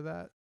a part of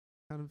that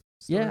kind of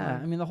story?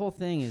 Yeah, the whole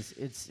thing is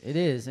it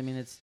is.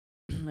 It's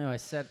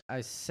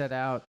I set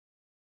out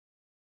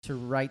to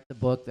write the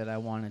book that I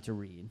wanted to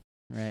read,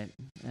 right?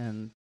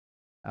 And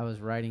I was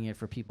writing it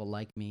for people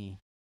like me,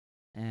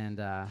 and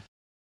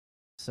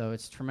so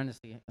it's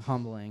tremendously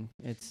humbling.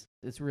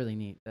 It's really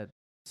neat that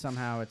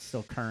somehow it's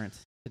still current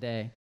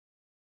today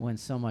when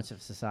so much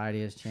of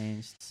society has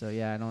changed. So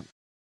yeah,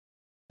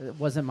 it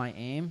wasn't my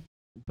aim,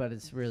 but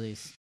it's really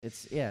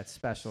it's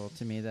special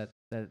to me that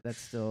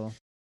still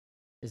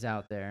is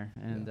out there,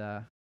 and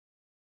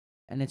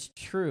and it's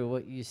true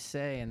what you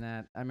say in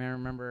that. I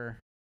remember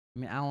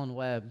Alan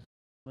Webb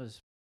was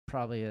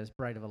probably as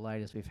bright of a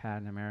light as we've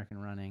had in American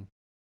running.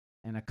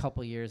 And a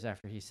couple years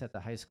after he set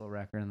the high school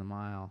record in the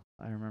mile,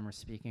 I remember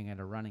speaking at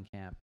a running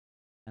camp,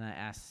 and I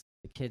asked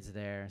the kids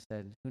there,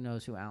 said, "Who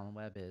knows who Alan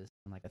Webb is?"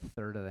 And like a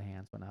third of the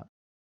hands went up,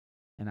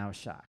 and I was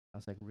shocked. I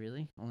was like,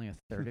 "Really? Only a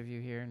third of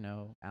you here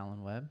know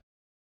Alan Webb?"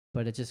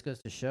 But it just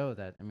goes to show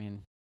that, I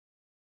mean,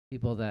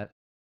 people that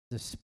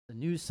the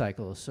news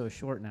cycle is so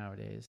short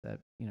nowadays that,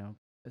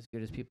 as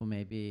good as people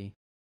may be,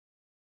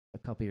 a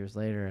couple years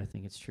later, I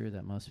think it's true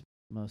that most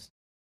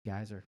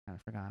guys are kind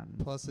of forgotten.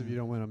 Plus, if you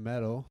don't win a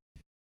medal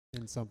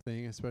in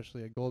something,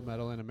 especially a gold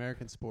medal in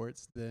American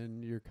sports,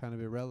 then you're kind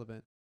of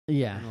irrelevant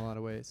Yeah, in a lot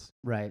of ways.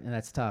 right, and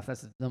that's tough.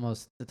 That's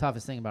the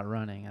toughest thing about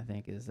running, I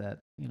think, is that,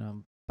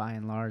 by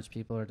and large,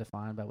 people are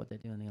defined by what they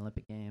do in the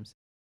Olympic Games,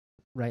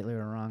 rightly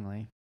or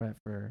wrongly, right,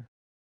 for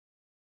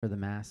the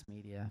mass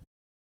media.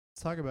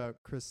 Let's talk about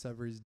Chris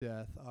Severy's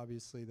death.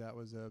 Obviously, that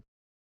was a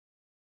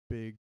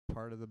big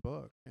part of the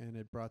book, and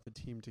it brought the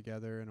team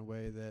together in a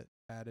way that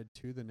added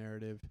to the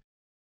narrative.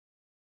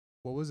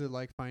 What was it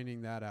like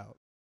finding that out?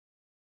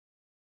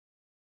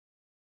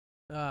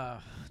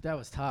 That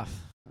was tough.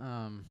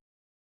 Yeah,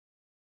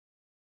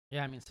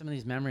 I mean, some of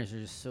these memories are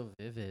just so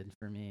vivid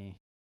for me.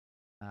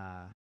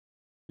 I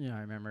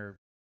remember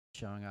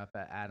showing up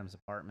at Adam's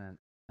apartment.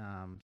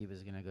 He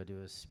was gonna go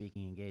do a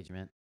speaking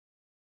engagement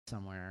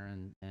somewhere,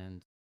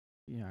 and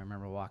I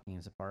remember walking in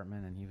his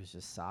apartment, and he was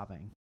just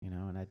sobbing.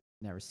 And I'd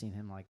never seen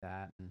him like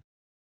that. And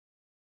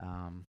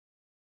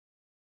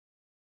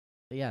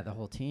but yeah, the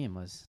whole team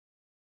was,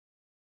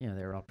 they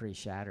were all pretty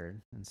shattered.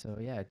 And so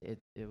yeah, it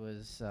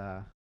was.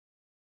 I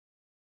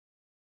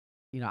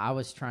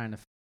was trying to.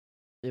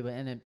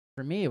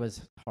 For me, it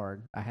was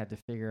hard. I had to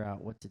figure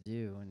out what to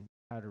do and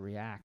how to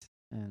react,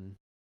 and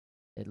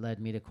it led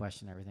me to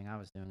question everything I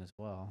was doing as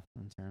well,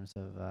 in terms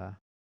of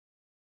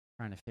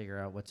trying to figure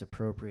out what's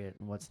appropriate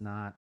and what's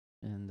not.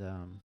 And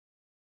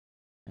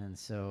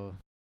so,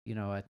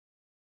 I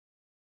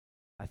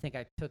think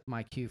I took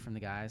my cue from the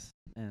guys,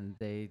 and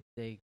they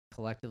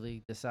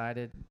collectively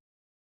decided,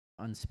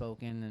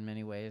 unspoken in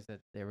many ways, that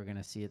they were going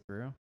to see it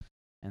through.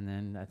 And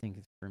then I think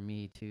for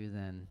me too,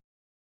 then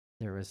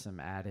there was some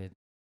added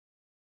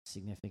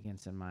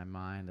significance in my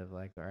mind of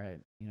like, all right,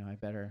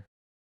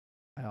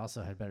 I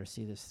also had better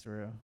see this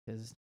through,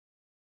 because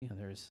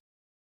there's,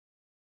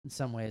 in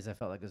some ways, I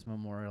felt like it was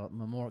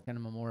kind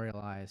of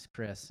memorialize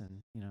Chris,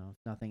 and if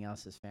nothing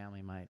else, his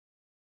family might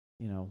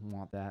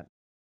want that.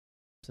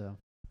 So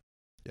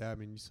Yeah, I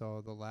mean, you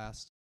saw the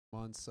last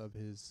months of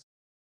his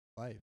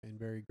life in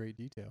very great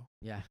detail.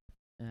 yeah,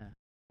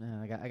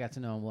 I got to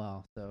know him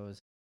well, so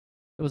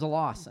it was a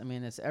loss. I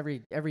mean, it's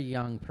every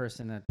young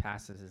person that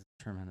passes is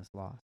a tremendous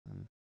loss.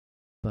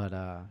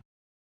 But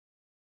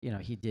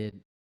he did,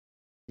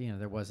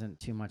 there wasn't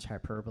too much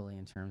hyperbole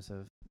in terms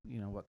of,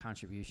 what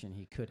contribution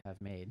he could have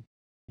made.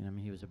 I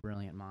mean, he was a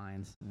brilliant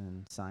mind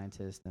and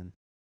scientist, and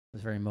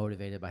was very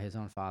motivated by his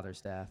own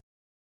father's death,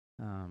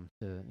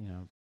 to,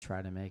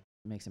 try to make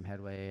some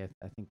headway.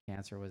 I think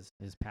cancer was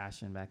his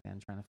passion back then,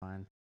 trying to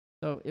find.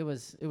 So it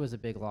was a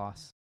big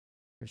loss,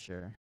 for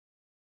sure.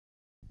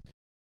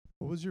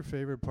 What was your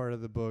favorite part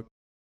of the book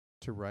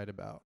to write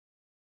about,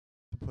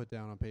 to put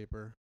down on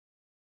paper?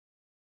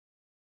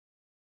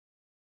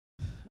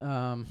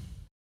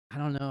 I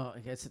don't know. I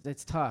guess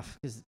it's tough,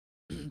 because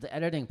the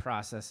editing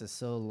process is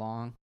so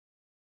long.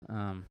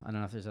 I don't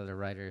know if there's other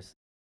writers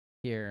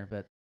here,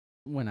 but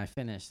when I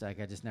finished, like,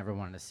 I just never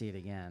wanted to see it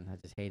again. I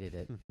just hated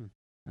it.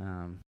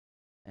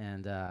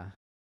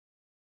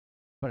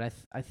 But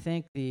I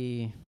think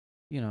the,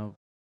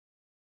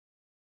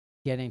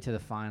 getting to the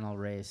final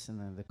race and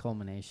then the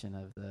culmination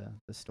of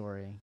the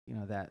story,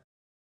 that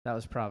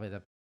was probably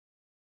the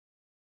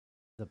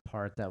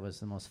part that was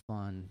the most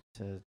fun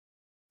to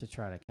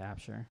try to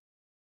capture.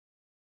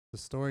 The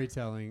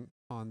storytelling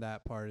on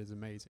that part is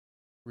amazing,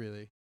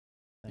 really.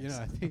 Thanks.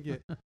 I think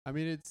it. I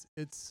mean,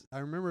 it's. I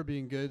remember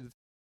being good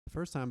the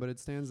first time, but it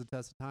stands the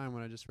test of time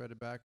when I just read it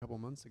back a couple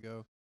months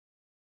ago.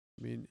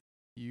 I mean,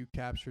 you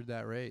captured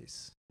that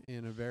race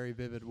in a very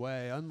vivid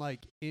way,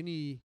 unlike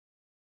any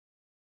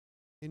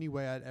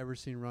way I'd ever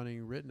seen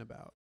running written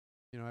about.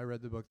 I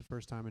read the book the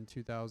first time in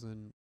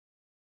 2001,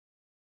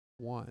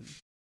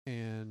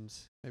 and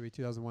maybe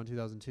 2001,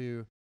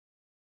 2002,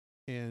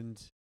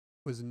 and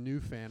was a new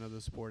fan of the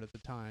sport at the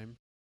time.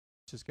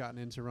 Just gotten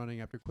into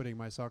running after quitting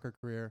my soccer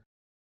career.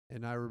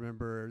 And I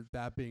remember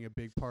that being a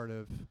big part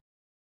of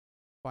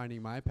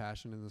finding my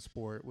passion in the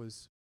sport,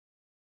 was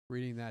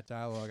reading that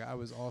dialogue. I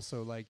was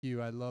also, like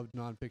you, I loved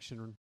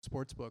nonfiction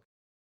sports books.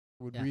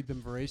 Would read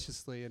them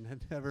voraciously, and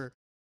had never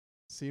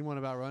seen one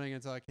about running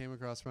until I came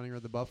across Running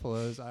with the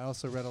Buffaloes. I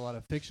also read a lot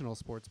of fictional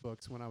sports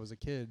books when I was a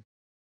kid,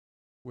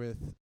 with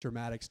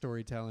dramatic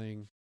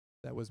storytelling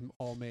that was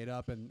all made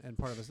up and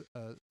part of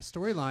a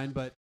storyline,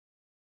 but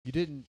you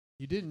didn't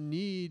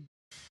need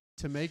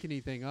to make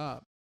anything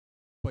up,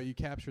 but you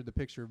captured the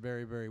picture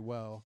very, very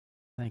well.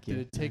 Thank you.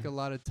 Did it take a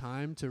lot of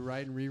time to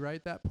write and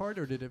rewrite that part,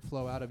 or did it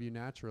flow out of you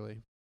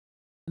naturally?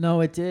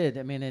 No, it did.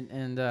 I mean,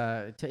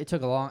 it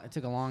took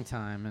a long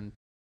time, and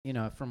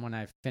from when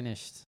I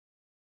finished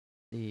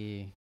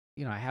I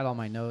had all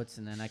my notes,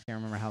 and then I can't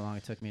remember how long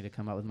it took me to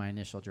come up with my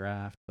initial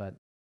draft. But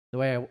the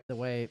way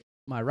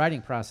my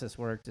writing process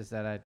worked is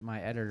that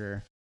my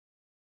editor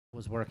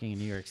was working in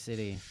New York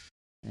City,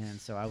 and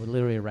so I would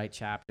literally write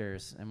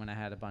chapters. And when I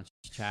had a bunch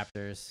of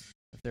chapters,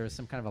 if there was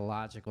some kind of a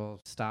logical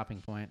stopping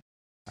point,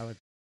 I would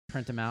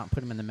print them out and put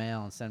them in the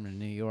mail and send them to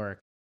New York.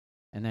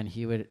 And then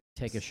he would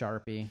take a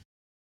Sharpie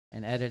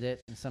and edit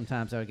it. And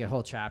sometimes I would get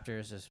whole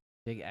chapters, just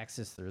big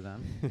X's through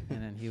them.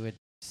 And then he would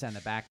send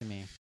it back to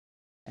me.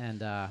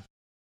 And I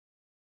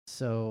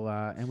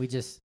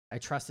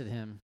trusted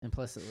him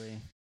implicitly.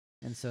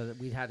 And so that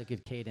we had a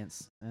good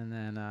cadence. And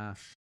then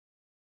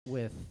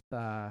with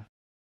that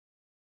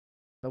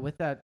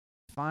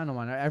final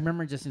one, I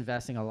remember just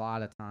investing a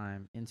lot of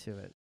time into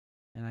it.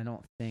 And I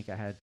don't think I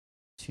had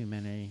too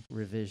many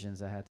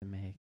revisions I had to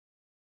make.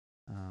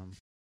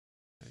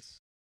 Nice.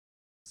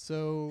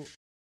 So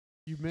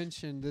you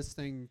mentioned this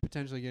thing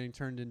potentially getting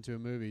turned into a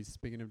movie.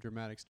 Speaking of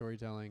dramatic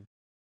storytelling,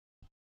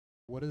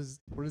 what does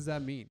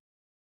that mean?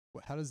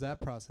 How does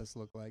that process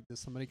look like? Does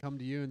somebody come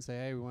to you and say,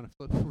 "Hey, we want to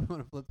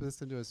flip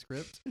this into a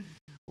script"?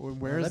 Or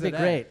where is that'd it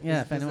be great. at?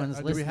 Yeah, if anyone's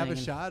listening. Do we have a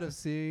shot of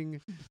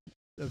seeing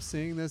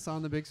this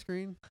on the big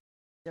screen?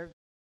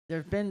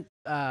 There've been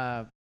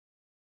I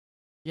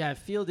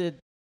fielded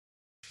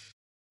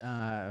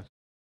I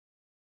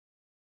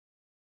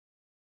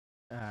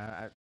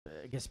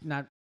guess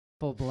not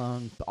full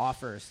blown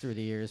offers through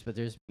the years, but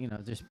there's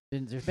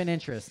been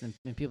interest, and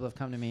people have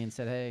come to me and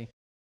said, hey,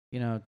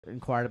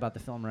 inquired about the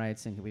film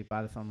rights and can we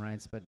buy the film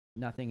rights, but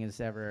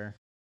nothing's ever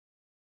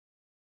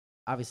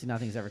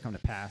come to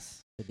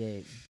pass to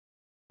date.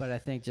 But I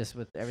think just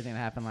with everything that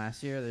happened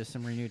last year, there's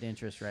some renewed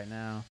interest right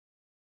now.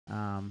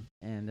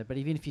 But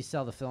even if you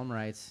sell the film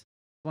rights,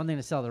 one thing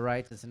to sell the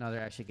rights, it's another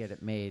to actually get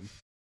it made.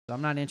 So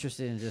I'm not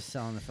interested in just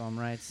selling the film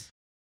rights,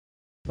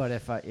 but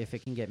if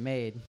it can get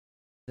made,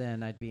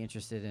 then I'd be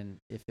interested in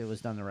if it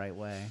was done the right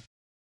way.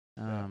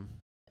 But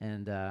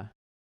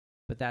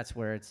that's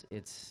where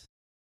it's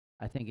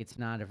I think it's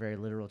not a very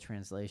literal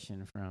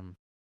translation from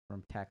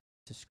text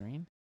to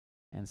screen,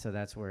 and so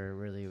that's where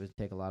really it would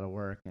take a lot of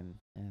work and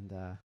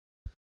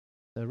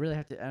so really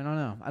have to. I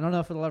don't know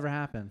if it'll ever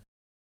happen,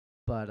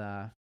 but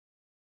I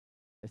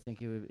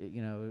think it would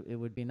it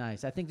would be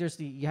nice. I think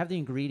you have the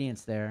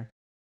ingredients there,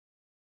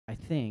 I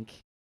think,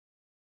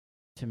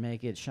 to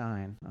make it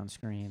shine on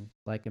screen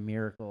like A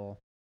Miracle,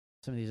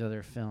 some of these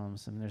other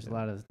films. I mean, there's a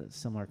lot of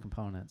similar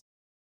components.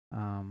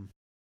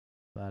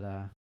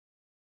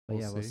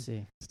 We'll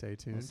see. Stay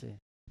tuned. We'll see.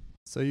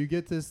 So you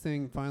get this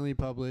thing finally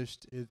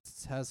published. It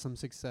has some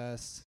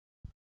success.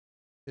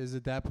 Is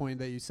it that point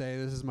that you say,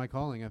 "This is my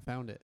calling. I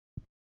found it.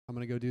 I'm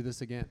gonna go do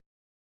this again"?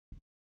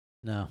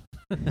 No.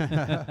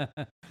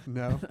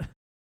 No.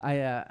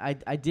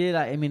 I did.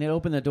 I mean, it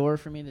opened the door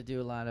for me to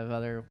do a lot of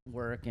other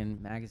work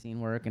and magazine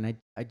work, and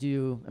I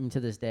do. I mean,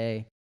 to this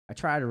day, I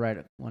try to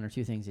write one or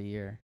two things a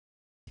year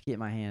to get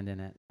my hand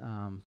in it.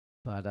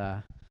 But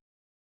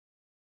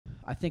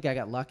I think I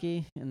got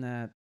lucky in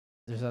that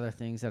there's other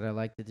things that I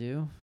like to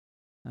do.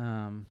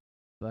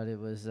 But it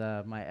was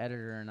my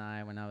editor and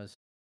I, when I was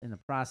in the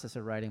process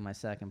of writing my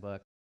second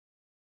book,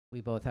 we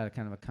both had a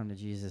kind of a come to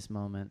Jesus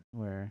moment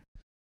where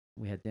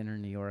we had dinner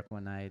in New York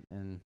one night,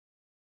 and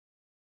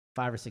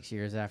 5 or 6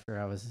 years after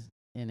I was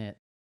in it,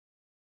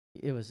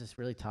 it was just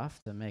really tough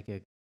to make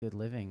a good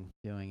living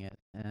doing it.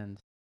 And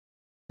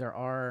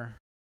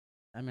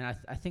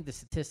I think the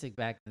statistic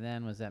back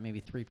then was that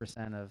maybe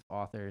 3% of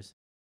authors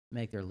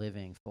make their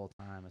living full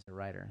time as a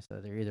writer.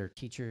 So they're either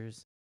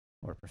teachers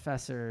or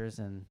professors,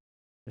 and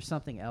there's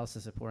something else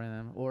that's supporting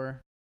them,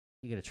 or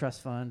you get a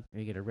trust fund, or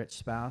you get a rich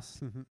spouse.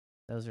 Mm-hmm.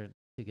 Those are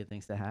two good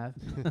things to have.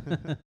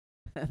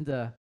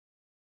 And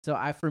so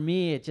I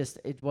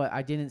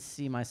didn't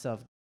see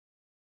myself.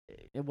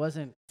 It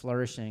wasn't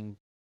flourishing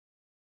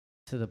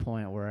to the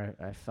point where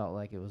I felt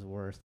like it was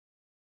worth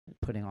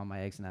putting all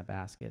my eggs in that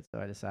basket. So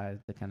I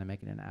decided to kind of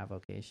make it an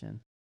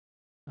avocation.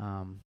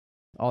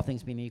 All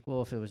things being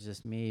equal, if it was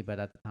just me, but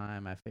at the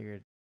time I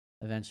figured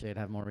eventually I'd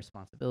have more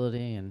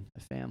responsibility and a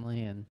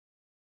family, and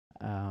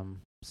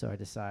so I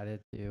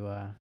decided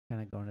to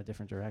kind of go in a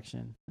different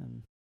direction.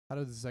 And how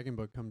did the second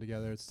book come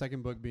together? The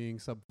second book being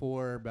Sub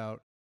 4,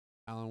 about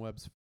Alan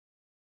Webb's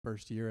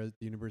first year at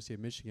the University of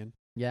Michigan.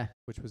 Yeah.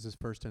 Which was his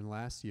first and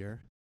last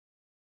year.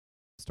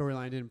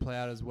 Storyline didn't play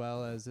out as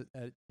well as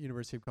at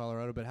University of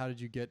Colorado, but how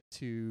did you get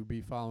to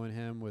be following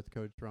him with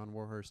Coach Ron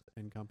Warhurst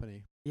and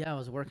company? Yeah, I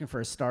was working for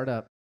a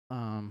startup,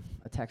 a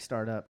tech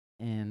startup,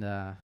 and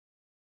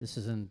this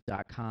was in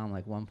 .com,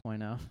 like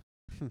 1.0,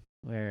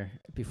 where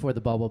before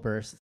the bubble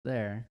burst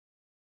there.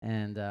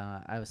 And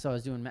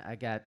I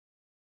got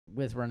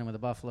with Running with the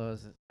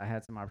Buffaloes, I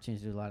had some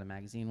opportunity to do a lot of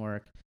magazine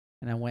work,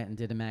 and I went and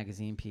did a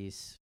magazine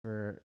piece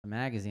for a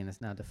magazine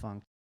that's now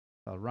defunct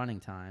called Running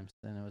Times,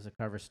 and it was a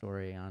cover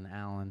story on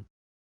Alan.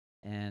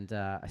 And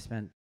I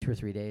spent 2 or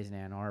 3 days in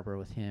Ann Arbor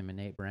with him and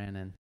Nate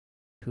Brannon,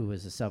 who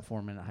was a sub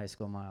 4-minute high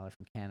school miler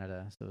from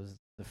Canada. So it was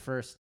the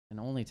first and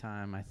only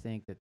time I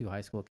think that 2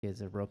 high school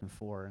kids have broken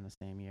 4 in the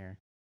same year,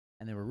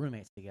 and they were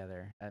roommates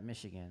together at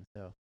Michigan.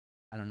 So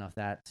I don't know if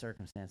that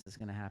circumstance is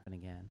going to happen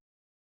again.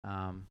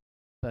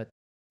 But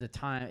the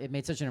time, it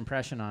made such an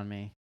impression on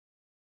me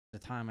the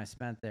time I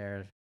spent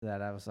there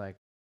that I was like,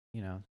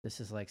 this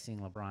is like seeing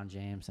LeBron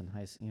James in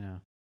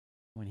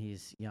when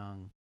he's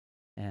young.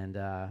 And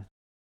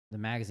the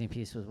magazine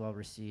piece was well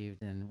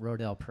received, and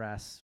Rodale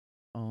Press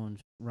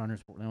owned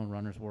Runner's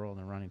World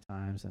and Running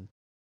Times. And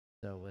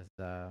so with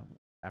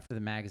after the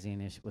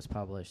magazine was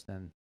published,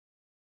 then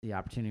the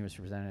opportunity was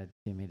presented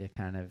to me to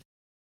kind of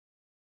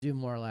do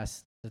more or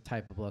less the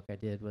type of book I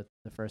did with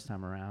the first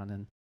time around.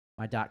 And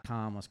my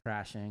 .com was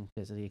crashing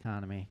because of the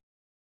economy.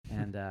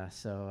 And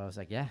so I was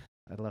like, yeah,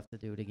 I'd love to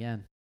do it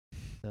again.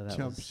 So that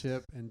Jumped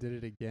ship and did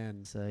it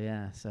again. So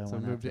yeah, so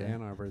moved to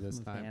Ann Arbor this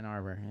time. Ann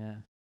Arbor, yeah.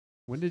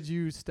 When did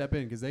you step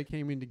in? Because they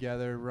came in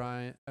together.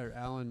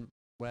 Alan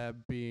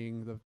Webb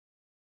being the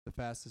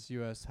fastest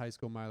U.S. high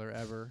school miler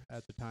ever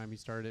at the time he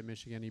started at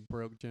Michigan. He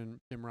broke Jim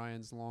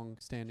Ryan's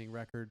long-standing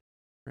record,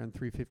 around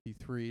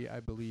 3:53, I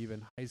believe,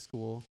 in high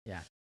school. Yeah,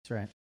 that's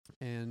right.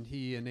 And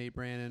he and Nate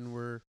Brannon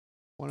were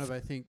one of, I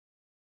think,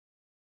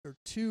 or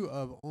two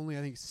of only,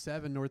 I think,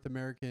 7 North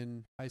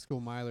American high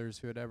school milers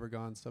who had ever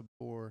gone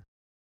sub-4.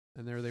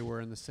 And there they were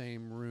in the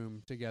same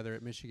room together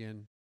at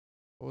Michigan.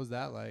 What was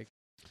that like?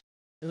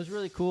 It was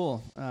really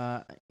cool.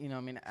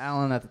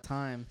 Alan at the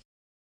time,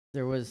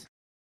 there was,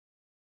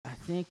 I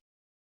think,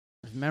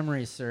 if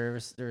memory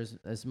serves, there's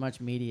as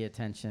much media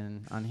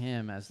attention on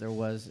him as there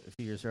was a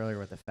few years earlier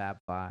with the Fab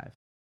Five,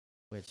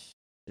 which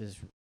is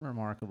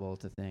remarkable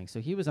to think. So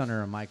he was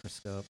under a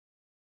microscope,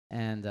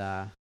 and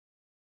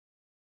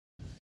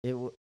it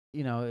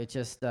was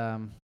just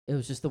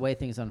the way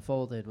things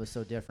unfolded was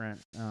so different.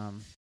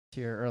 To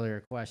your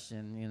earlier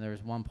question, there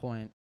was one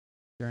point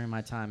during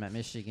my time at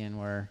Michigan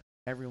where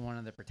every one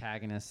of the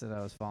protagonists that I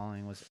was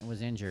following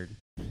was injured,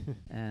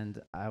 and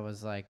I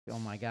was like, oh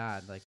my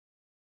God, like,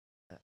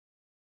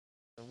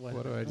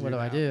 what do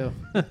I do?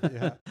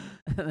 Yeah.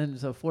 And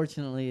so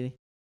fortunately,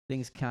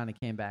 things kind of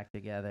came back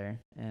together,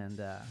 and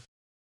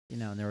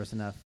and there was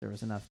enough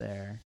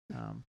there.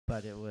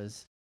 But it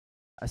was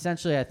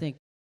essentially, I think,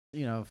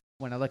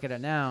 when I look at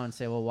it now and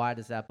say, well, why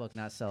does that book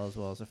not sell as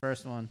well as the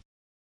first one?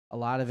 A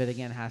lot of it,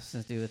 again, has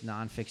to do with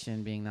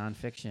nonfiction being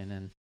nonfiction.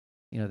 And,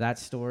 that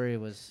story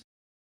was,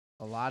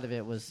 a lot of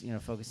it was,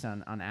 focused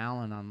on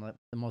Alan, on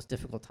the most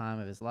difficult time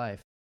of his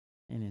life.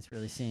 And it's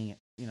really seeing,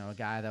 a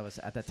guy that was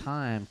at the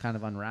time kind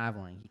of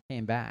unraveling. He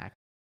came back.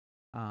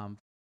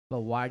 But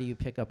why do you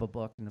pick up a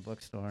book in the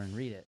bookstore and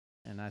read it?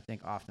 And I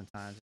think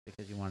oftentimes it's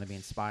because you want to be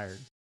inspired.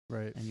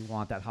 Right. And you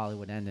want that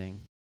Hollywood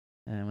ending.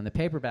 And when the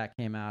paperback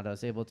came out, I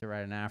was able to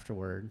write an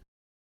afterword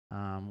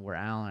where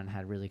Alan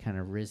had really kind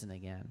of risen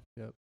again.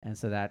 Yep. And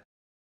so that,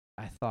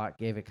 I thought,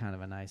 gave it kind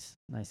of a nice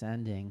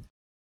ending.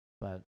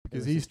 But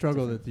because he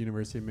struggled at the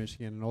University of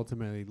Michigan and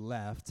ultimately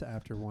left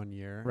after 1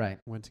 year. Right.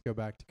 Went to go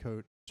back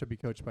to be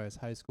coached by his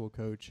high school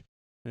coach.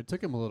 And it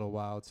took him a little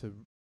while to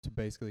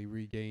basically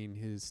regain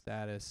his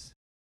status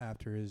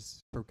after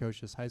his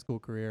precocious high school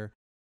career.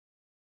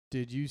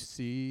 Did you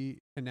see,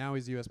 and now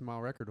he's the U.S. mile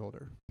record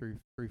holder,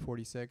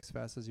 3:46,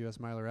 fastest U.S.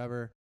 miler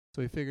ever.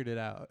 So he figured it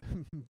out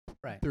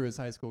right through his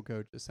high school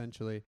coach,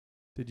 essentially.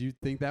 Did you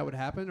think that would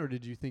happen, or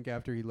did you think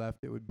after he left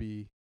it would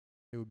be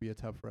a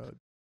tough road?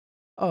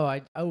 Oh,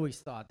 I always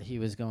thought that he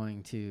was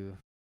going to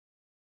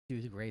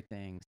do the great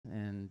things,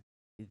 and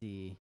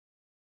the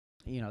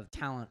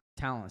talent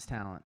is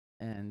talent,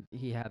 and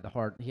he had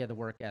the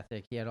work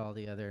ethic, he had all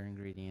the other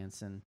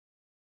ingredients, and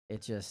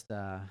it just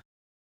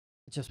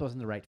wasn't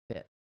the right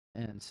fit.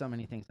 And so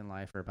many things in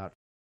life are about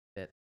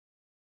fit,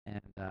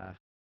 and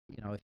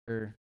if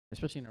you're,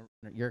 especially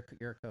you're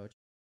a coach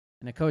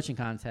in a coaching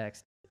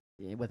context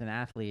with an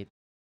athlete,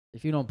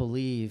 if you don't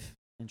believe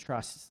and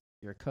trust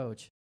your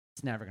coach,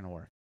 it's never going to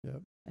work.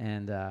 Yep.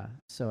 And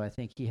so I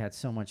think he had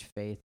so much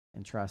faith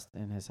and trust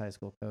in his high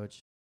school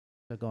coach.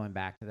 So going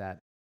back to that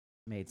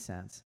made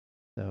sense.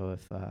 So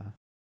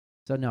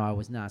no, I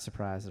was not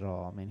surprised at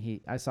all. I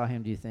mean, I saw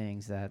him do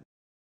things that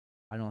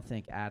I don't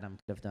think Adam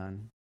could have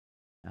done.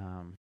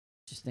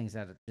 Just things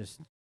that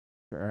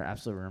are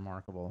absolutely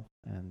remarkable.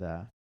 And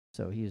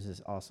so he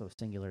uses also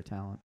singular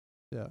talent.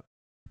 Yeah.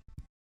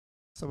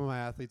 Some of my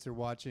athletes are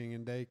watching,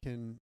 and they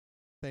can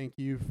thank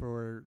you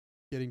for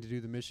getting to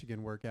do the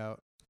Michigan workout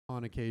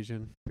on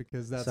occasion,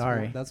 because that's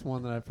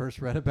one that I first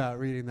read about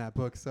reading that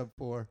book,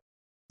 Sub-4.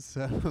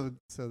 So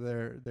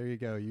there you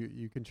go.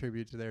 You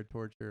contribute to their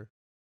torture,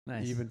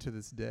 nice, even to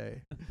this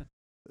day.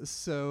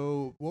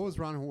 So what was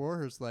Ron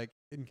Warhurst like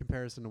in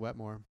comparison to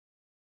Wetmore?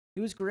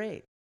 He was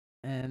great,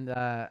 and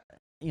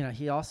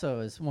he also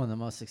is one of the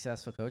most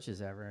successful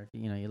coaches ever.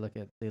 You look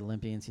at the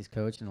Olympians he's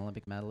coached and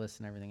Olympic medalists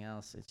and everything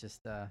else. It's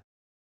just a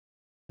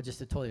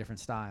totally different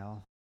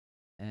style,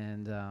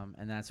 and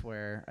that's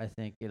where I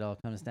think it all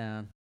comes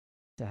down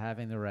to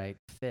having the right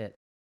fit.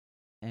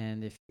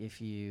 And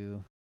if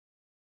you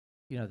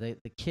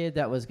the kid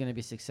that was going to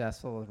be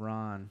successful with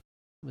Ron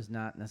was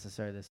not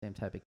necessarily the same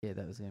type of kid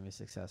that was going to be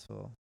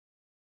successful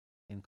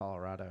in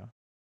Colorado,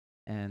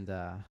 and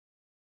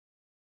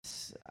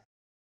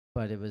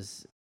but it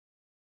was,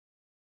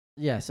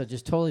 so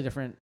just totally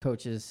different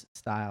coaches'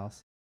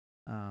 styles,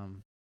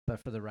 but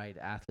for the right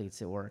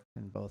athletes it worked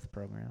in both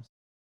programs.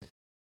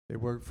 They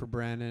worked for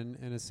Brandon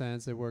in a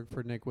sense. They worked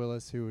for Nick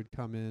Willis, who would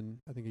come in,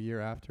 I think, a year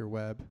after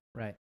Webb,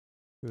 Right.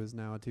 who is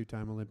now a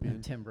 2-time Olympian.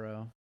 And Tim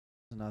Bro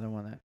is another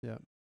one that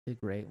Yep. did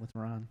great with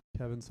Ron.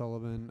 Kevin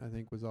Sullivan, I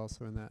think, was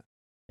also in that.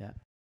 Yeah.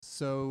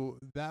 So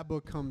that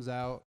book comes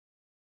out,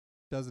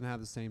 doesn't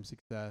have the same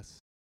success.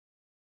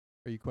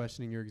 Are you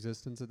questioning your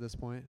existence at this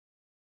point?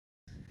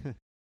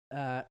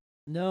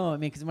 No, I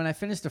mean, because when I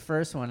finished the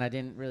first one, I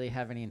didn't really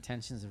have any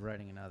intentions of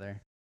writing another.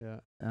 Yeah.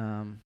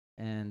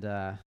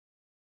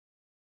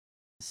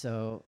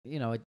 So, you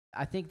know,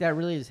 I think that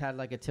really has had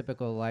like a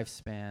typical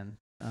lifespan.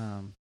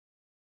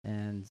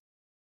 And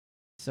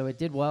so it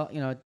did well, you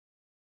know,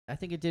 I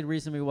think it did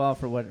reasonably well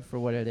for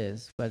what it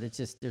is, but it's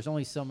just, there's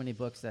only so many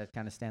books that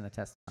kind of stand the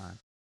test of time.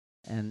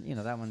 And, you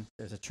know, that one,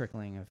 there's a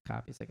trickling of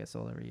copies that get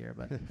sold every year,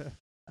 but,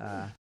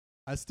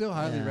 I still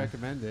highly yeah.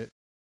 recommend it.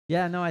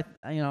 Yeah, no, it's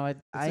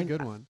a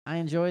good one. I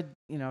enjoyed,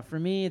 you know, for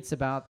me, it's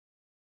about,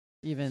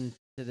 even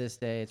to this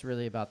day, it's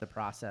really about the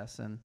process.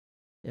 And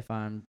if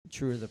I'm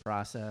true to the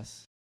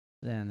process,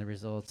 then the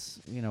results,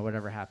 you know,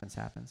 whatever happens,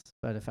 happens.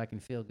 But if I can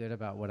feel good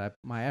about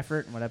my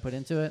effort and what I put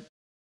into it,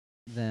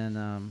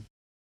 then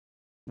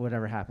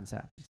whatever happens,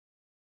 happens.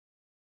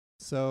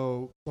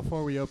 So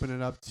before we open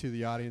it up to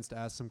the audience to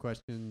ask some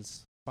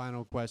questions,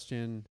 final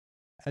question,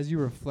 as you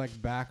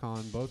reflect back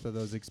on both of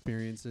those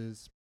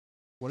experiences,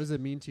 what does it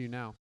mean to you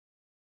now?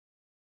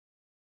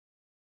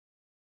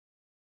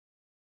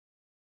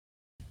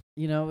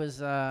 You know, it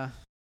was, I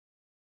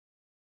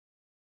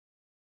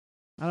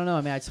don't know.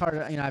 I mean, it's hard.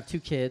 You know, I have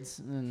 2 kids,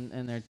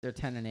 and they're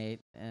 10 and 8,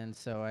 and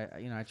so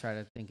I try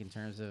to think in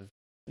terms of,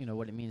 you know,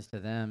 what it means to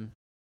them,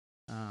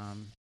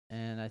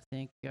 and I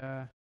think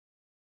I'm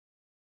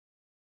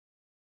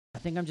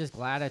just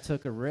glad I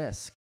took a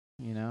risk,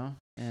 you know,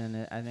 and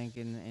I think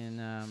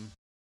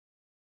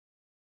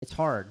it's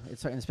hard.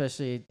 It's hard,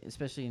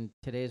 especially in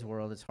today's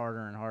world. It's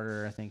harder and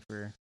harder, I think,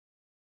 for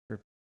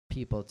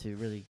people to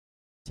really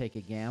take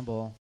a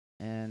gamble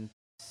and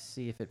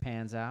see if it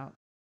pans out,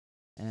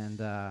 and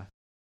I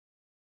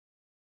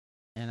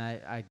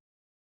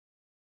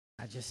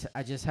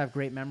just have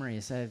great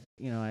memories. I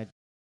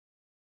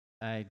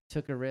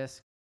took a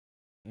risk,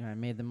 you know, I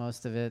made the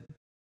most of it,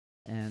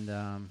 and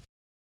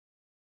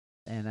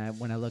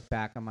when I look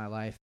back on my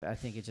life, I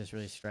think it just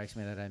really strikes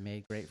me that I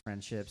made great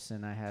friendships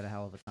and I had a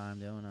hell of a time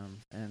doing them,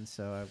 and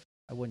so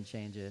I wouldn't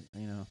change it,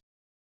 you know.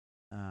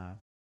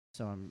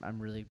 So I'm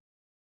really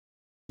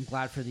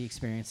glad for the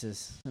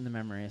experiences and the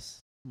memories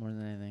more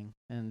than anything,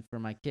 and for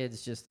my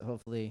kids, just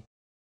hopefully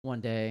one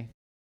day,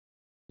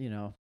 you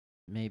know,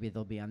 maybe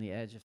they'll be on the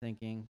edge of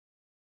thinking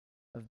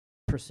of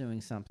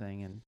pursuing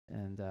something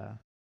and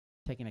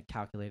taking a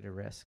calculated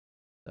risk.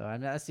 So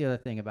that's the other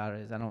thing about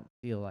it, is I don't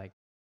feel like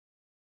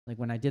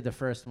when I did the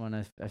first one,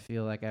 I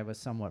feel like I was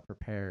somewhat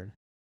prepared.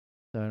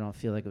 So I don't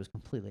feel like it was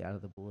completely out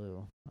of the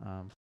blue.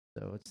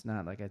 So it's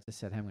not like I just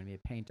said, hey, I'm going to be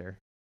a painter.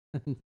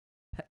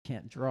 That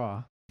can't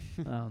draw.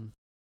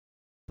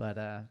 But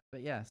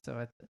yeah,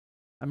 so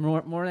I'm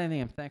more than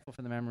anything, I'm thankful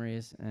for the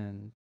memories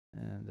and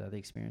the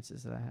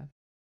experiences that I had.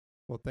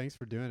 Well, thanks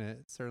for doing it.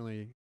 It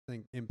certainly, I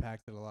think,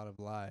 impacted a lot of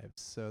lives.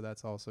 So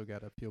that's also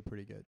got to feel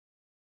pretty good.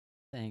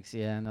 Thanks.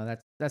 Yeah, no,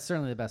 that's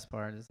certainly the best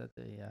part, is that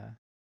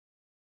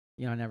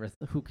you know,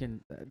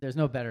 there's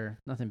nothing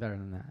better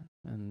than that.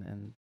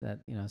 And that,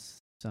 you know,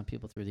 some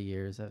people through the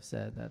years have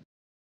said that,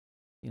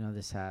 you know,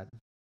 this had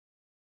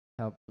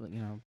helped, you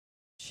know,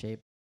 shape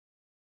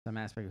some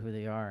aspect of who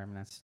they are. I mean,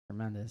 that's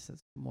tremendous.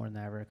 It's more than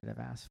I ever could have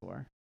asked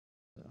for.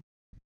 So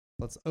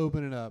let's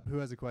open it up. Who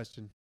has a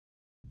question?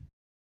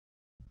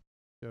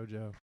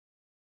 Jojo.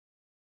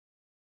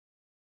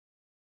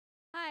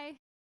 Hi.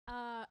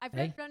 I've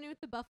read Running with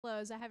the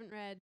Buffaloes. I haven't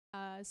read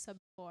Sub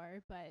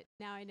 4, but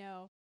now I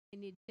know I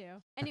need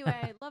to. Anyway,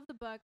 I love the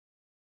book.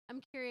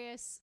 I'm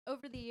curious,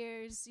 over the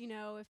years, you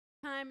know, if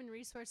time and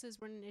resources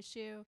weren't an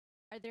issue,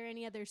 are there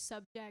any other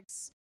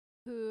subjects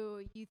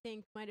who you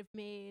think might have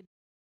made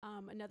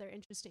another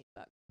interesting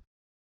book?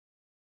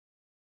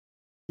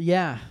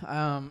 Yeah,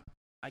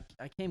 I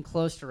came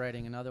close to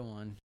writing another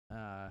one,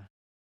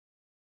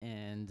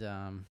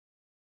 and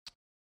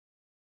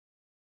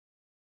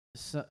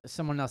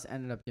someone else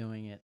ended up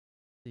doing it.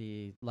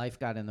 The life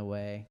got in the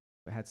way.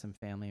 I had some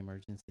family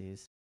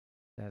emergencies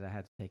that I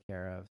had to take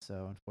care of,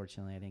 so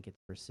unfortunately I didn't get to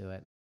pursue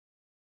it.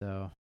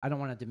 So I don't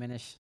want to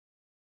diminish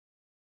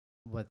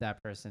what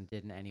that person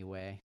did in any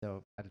way,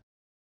 so I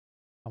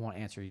won't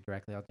answer you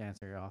directly. I'll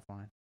answer you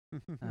offline.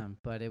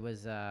 But it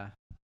was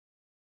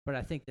but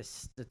I think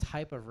the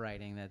type of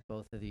writing that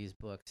both of these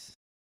books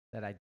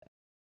the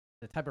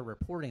type of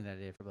reporting that I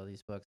did for both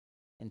these books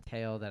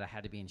entailed that I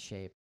had to be in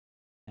shape,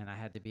 and I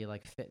had to be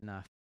like fit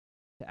enough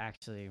to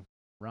actually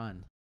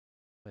run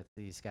with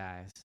these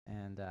guys.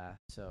 And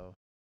so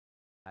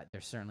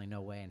there's certainly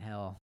no way in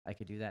hell I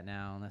could do that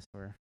now, unless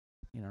we're,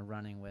 you know,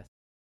 running with,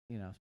 you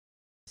know,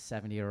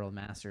 70-year-old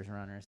masters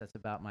runners. That's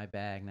about my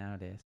bag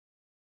nowadays.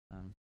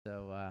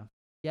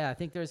 Yeah, I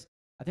think there's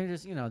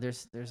you know,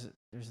 there's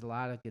a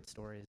lot of good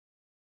stories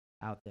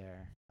out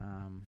there,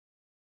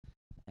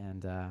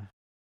 and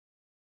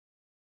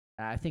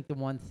I think the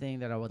one thing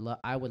that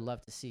I would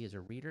love to see as a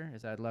reader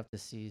is I'd love to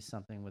see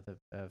something with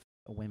a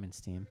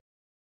women's team.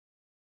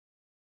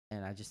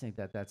 And I just think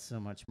that that's so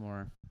much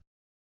more.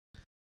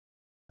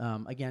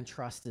 Again,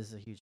 trust is a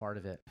huge part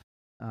of it,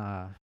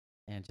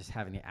 and just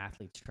having the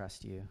athletes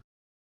trust you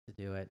to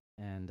do it.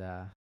 And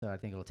so I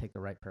think it'll take the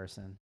right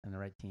person and the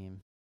right team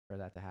for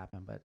that to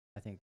happen. But I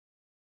think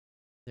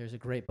there's a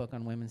great book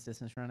on women's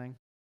distance running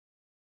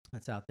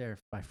that's out there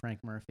by Frank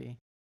Murphy.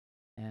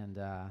 And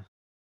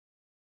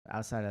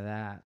outside of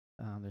that,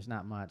 there's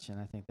not much. And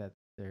I think that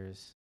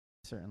there's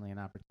certainly an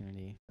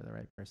opportunity for the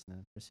right person to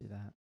pursue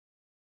that.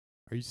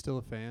 Are you still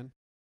a fan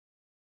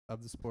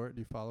of the sport?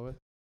 Do you follow it?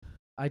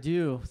 I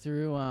do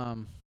through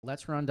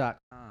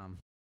Let'sRun.com.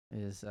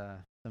 Is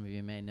some of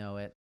you may know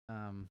it,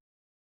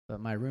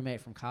 but my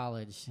roommate from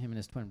college, him and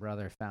his twin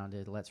brother,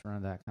 founded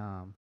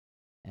Let'sRun.com,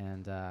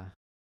 and that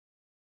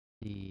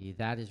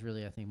is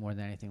really, I think, more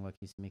than anything, what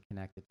keeps me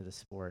connected to the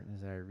sport.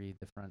 As I read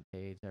the front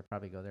page, I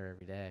probably go there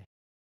every day,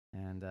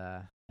 and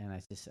I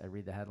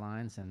read the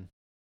headlines, and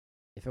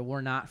if it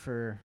were not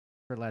for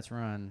Let's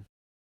Run,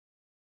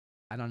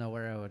 I don't know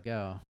where I would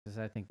go, because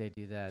I think they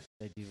do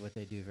what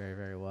they do very,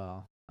 very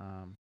well.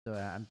 So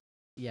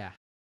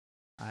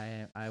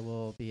I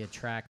will be a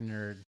track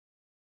nerd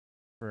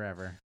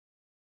forever.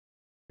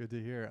 Good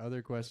to hear.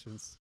 Other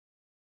questions?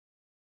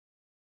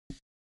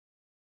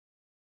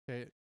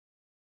 Okay.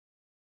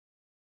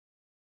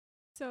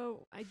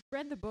 So I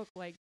read the book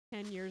like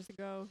 10 years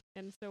ago,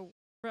 and so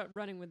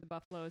Running with the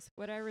Buffaloes,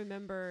 what I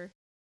remember,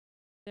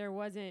 there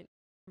wasn't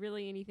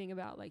really anything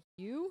about like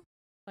you.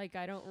 Like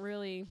I don't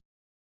really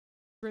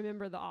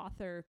remember the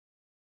author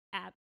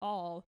at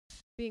all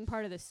being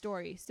part of the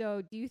story.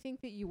 So do you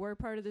think that you were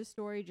part of the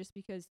story just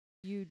because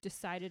you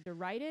decided to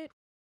write it,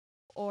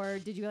 or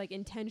did you like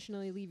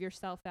intentionally leave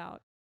yourself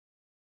out?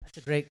 That's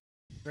a great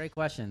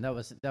question. That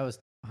was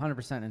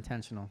 100%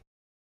 intentional.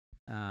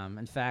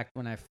 In fact,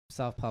 when I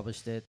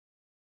self-published it,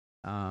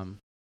 I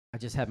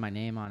just had my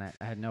name on it.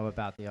 I had no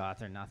about the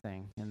author,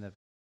 nothing. And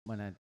when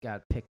it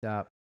got picked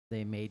up,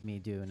 they made me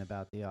do an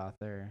about the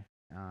author,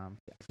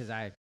 because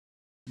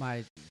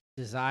my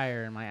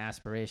desire and my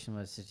aspiration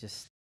was to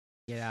just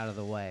get out of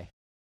the way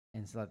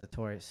and to let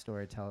the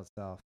story tell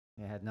itself.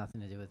 It had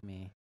nothing to do with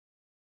me.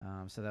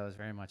 So that was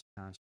very much a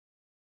conscious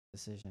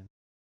decision.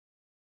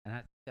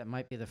 And that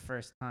might be the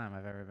first time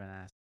I've ever been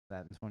asked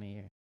that in 20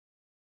 years.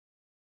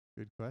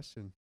 Good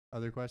question.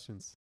 Other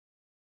questions?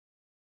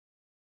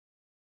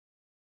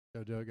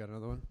 Joe, got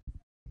another one?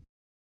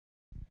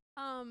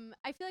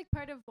 I feel like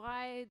part of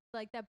why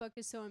like that book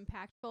is so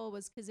impactful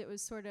was because it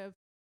was sort of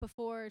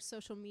before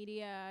social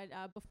media,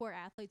 before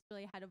athletes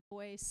really had a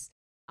voice.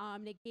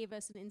 It gave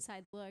us an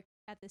inside look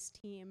at this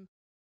team.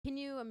 Can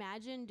you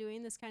imagine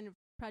doing this kind of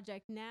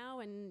project now?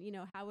 And,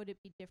 how would it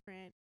be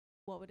different?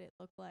 What would it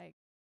look like?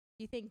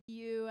 Do you think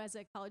you, as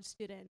a college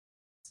student,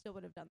 still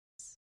would have done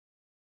this?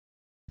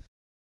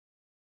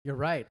 You're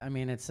right. I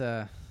mean, it's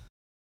a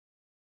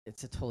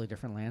totally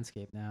different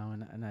landscape now,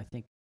 and I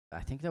think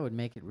that would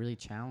make it really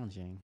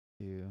challenging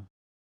to,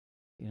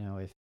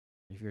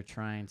 if you're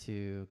trying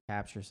to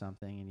capture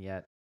something and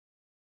yet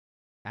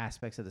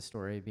aspects of the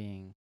story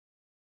being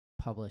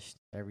published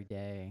every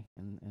day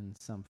in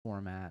some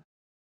format.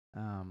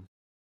 I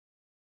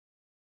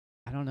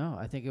don't know.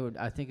 I think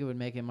it would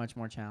make it much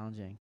more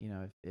challenging.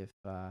 If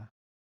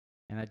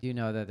and I do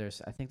know that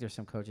there's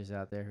some coaches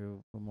out there who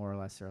more or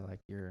less are like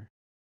you're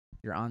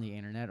on the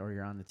internet or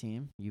you're on the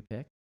team, you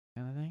pick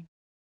kind of thing.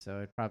 So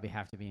it'd probably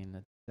have to be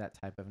in that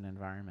type of an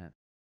environment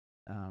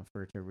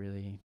for it to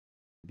really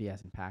be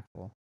as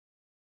impactful.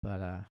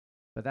 But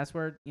that's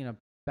where,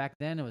 back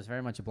then it was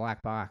very much a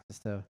black box as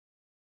to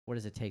what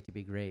does it take to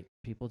be great.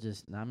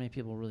 Not many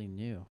people really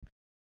knew.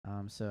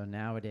 So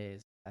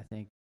nowadays, I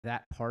think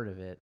that part of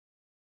it,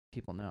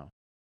 people know.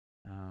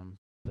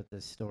 But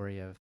the story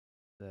of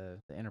the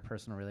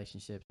interpersonal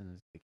relationships and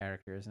the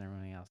characters and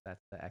everything else,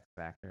 that's the X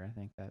factor. I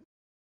think that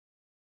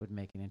would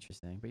make it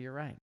interesting. But you're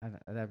right.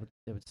 That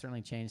would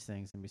certainly change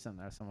things and be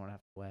something that someone would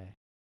have to weigh.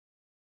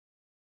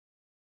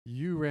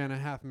 You ran a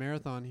half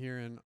marathon here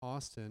in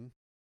Austin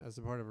as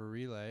a part of a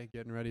relay,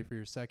 getting ready for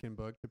your second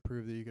book to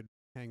prove that you could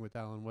hang with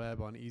Alan Webb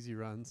on easy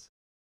runs.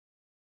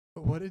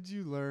 But what did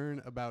you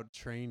learn about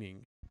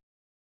training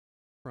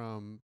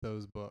from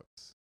those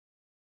books?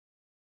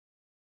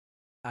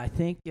 I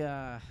think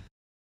I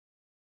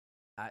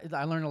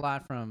learned a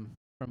lot from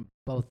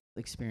both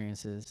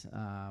experiences,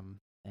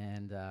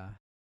 and I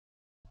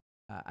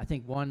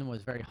think one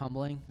was very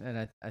humbling,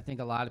 and I think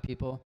a lot of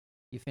people,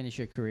 you finish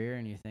your career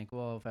and you think,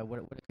 well, if I would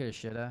have, coulda,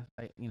 shoulda,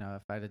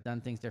 if I'd have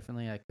done things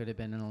differently, I could have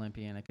been an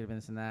Olympian, I could have been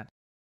this and that.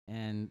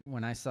 And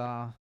when I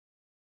saw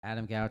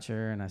Adam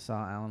Goucher and I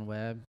saw Alan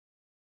Webb,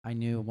 I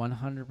knew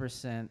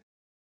 100%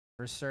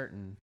 for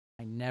certain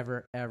I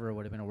never ever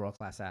would have been a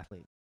world-class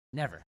athlete,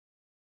 never.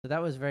 So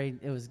that was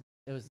it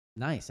was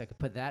nice. I could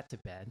put that to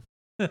bed.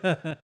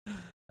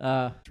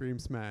 Dream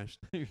smashed.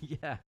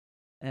 Yeah,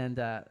 and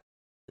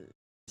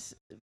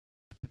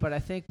but I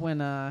think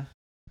when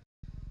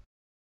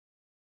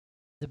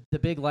the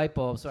big light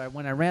bulb. So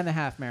when I ran the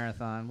half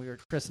marathon,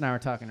 Chris and I were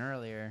talking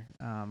earlier.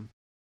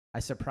 I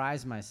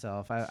surprised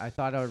myself. I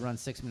thought I would run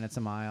 6 minutes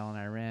a mile, and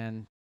I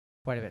ran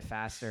quite a bit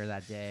faster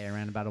that day. I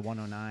ran about a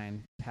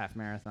 1:09 half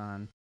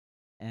marathon,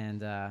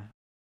 and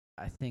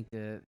I think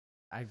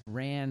I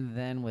ran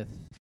then with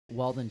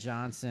Weldon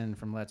Johnson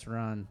from Let's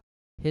Run,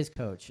 his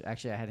coach.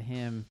 Actually, I had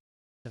him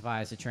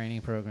devise a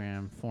training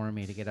program for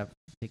me to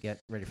get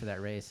ready for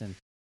that race. And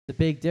the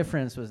big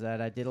difference was that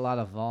I did a lot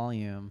of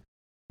volume,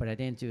 but I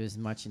didn't do as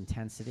much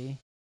intensity.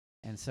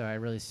 And so I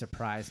really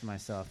surprised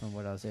myself in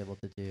what I was able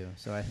to do.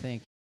 So I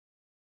think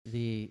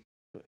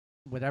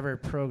whatever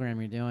program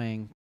you're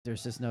doing,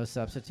 there's just no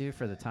substitute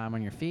for the time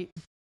on your feet.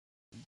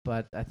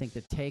 But I think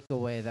the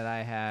takeaway that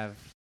I have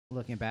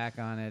looking back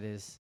on it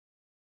is,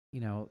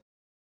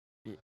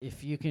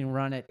 if you can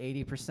run at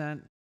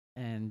 80%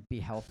 and be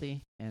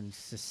healthy and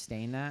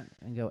sustain that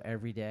and go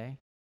every day,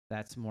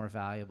 that's more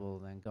valuable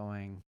than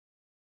going,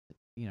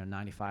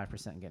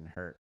 95% and getting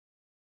hurt.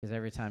 Because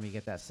every time you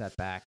get that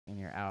setback and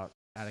you're out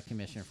of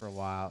commission for a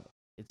while,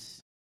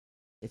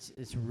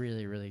 it's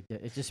really, really,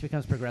 it just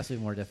becomes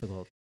progressively more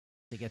difficult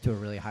to get to a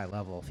really high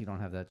level if you don't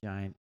have that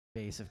giant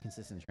base of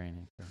consistent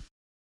training. So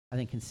I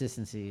think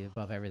consistency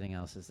above everything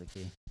else is the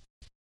key.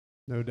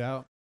 No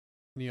doubt.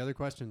 Any other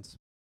questions?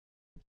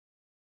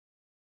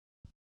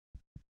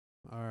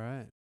 All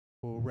right.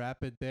 We'll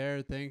wrap it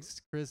there.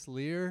 Thanks, Chris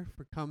Lear,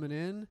 for coming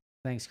in.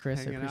 Thanks,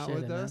 Chris. Hanging out appreciate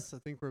with it, us. I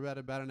think we're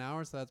about an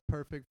hour, so that's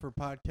perfect for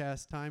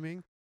podcast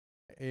timing.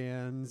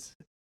 And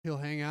he'll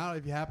hang out.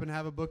 If you happen to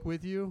have a book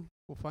with you,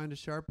 we'll find a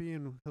Sharpie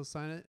and he'll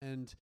sign it.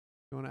 And if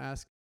you want to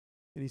ask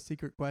any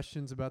secret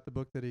questions about the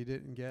book that he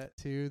didn't get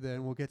to,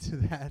 then we'll get to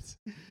that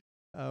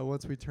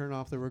once we turn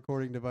off the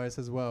recording device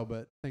as well.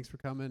 But thanks for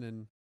coming.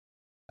 And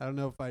I don't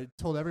know if I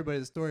told everybody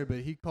the story, but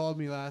he called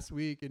me last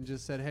week and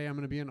just said, "Hey, I'm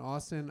going to be in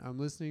Austin. I'm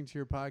listening to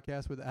your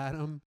podcast with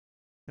Adam.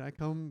 Can I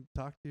come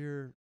talk to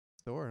your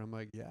store?" I'm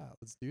like, "Yeah,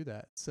 let's do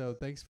that." So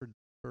thanks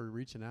for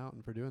reaching out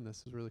and for doing this.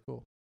 It was really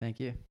cool. Thank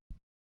you.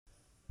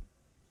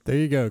 There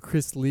you go.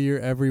 Chris Lear,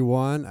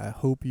 everyone. I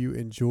hope you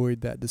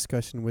enjoyed that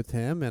discussion with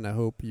him, and I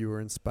hope you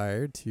were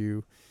inspired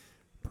to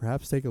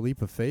perhaps take a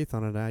leap of faith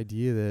on an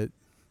idea that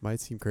might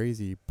seem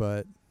crazy,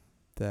 but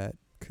that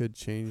could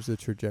change the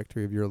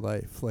trajectory of your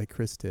life like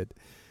Chris did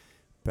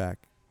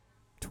back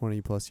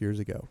 20 plus years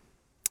ago.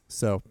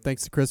 So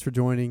thanks to Chris for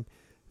joining.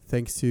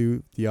 Thanks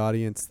to the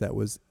audience that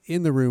was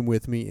in the room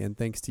with me, and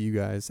thanks to you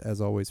guys, as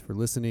always, for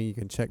listening. You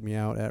can check me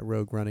out at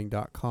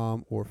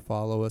roguerunning.com or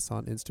follow us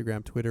on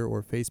Instagram, Twitter,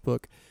 or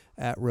Facebook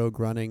at Rogue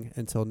Running.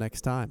 Until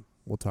next time,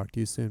 we'll talk to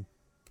you soon.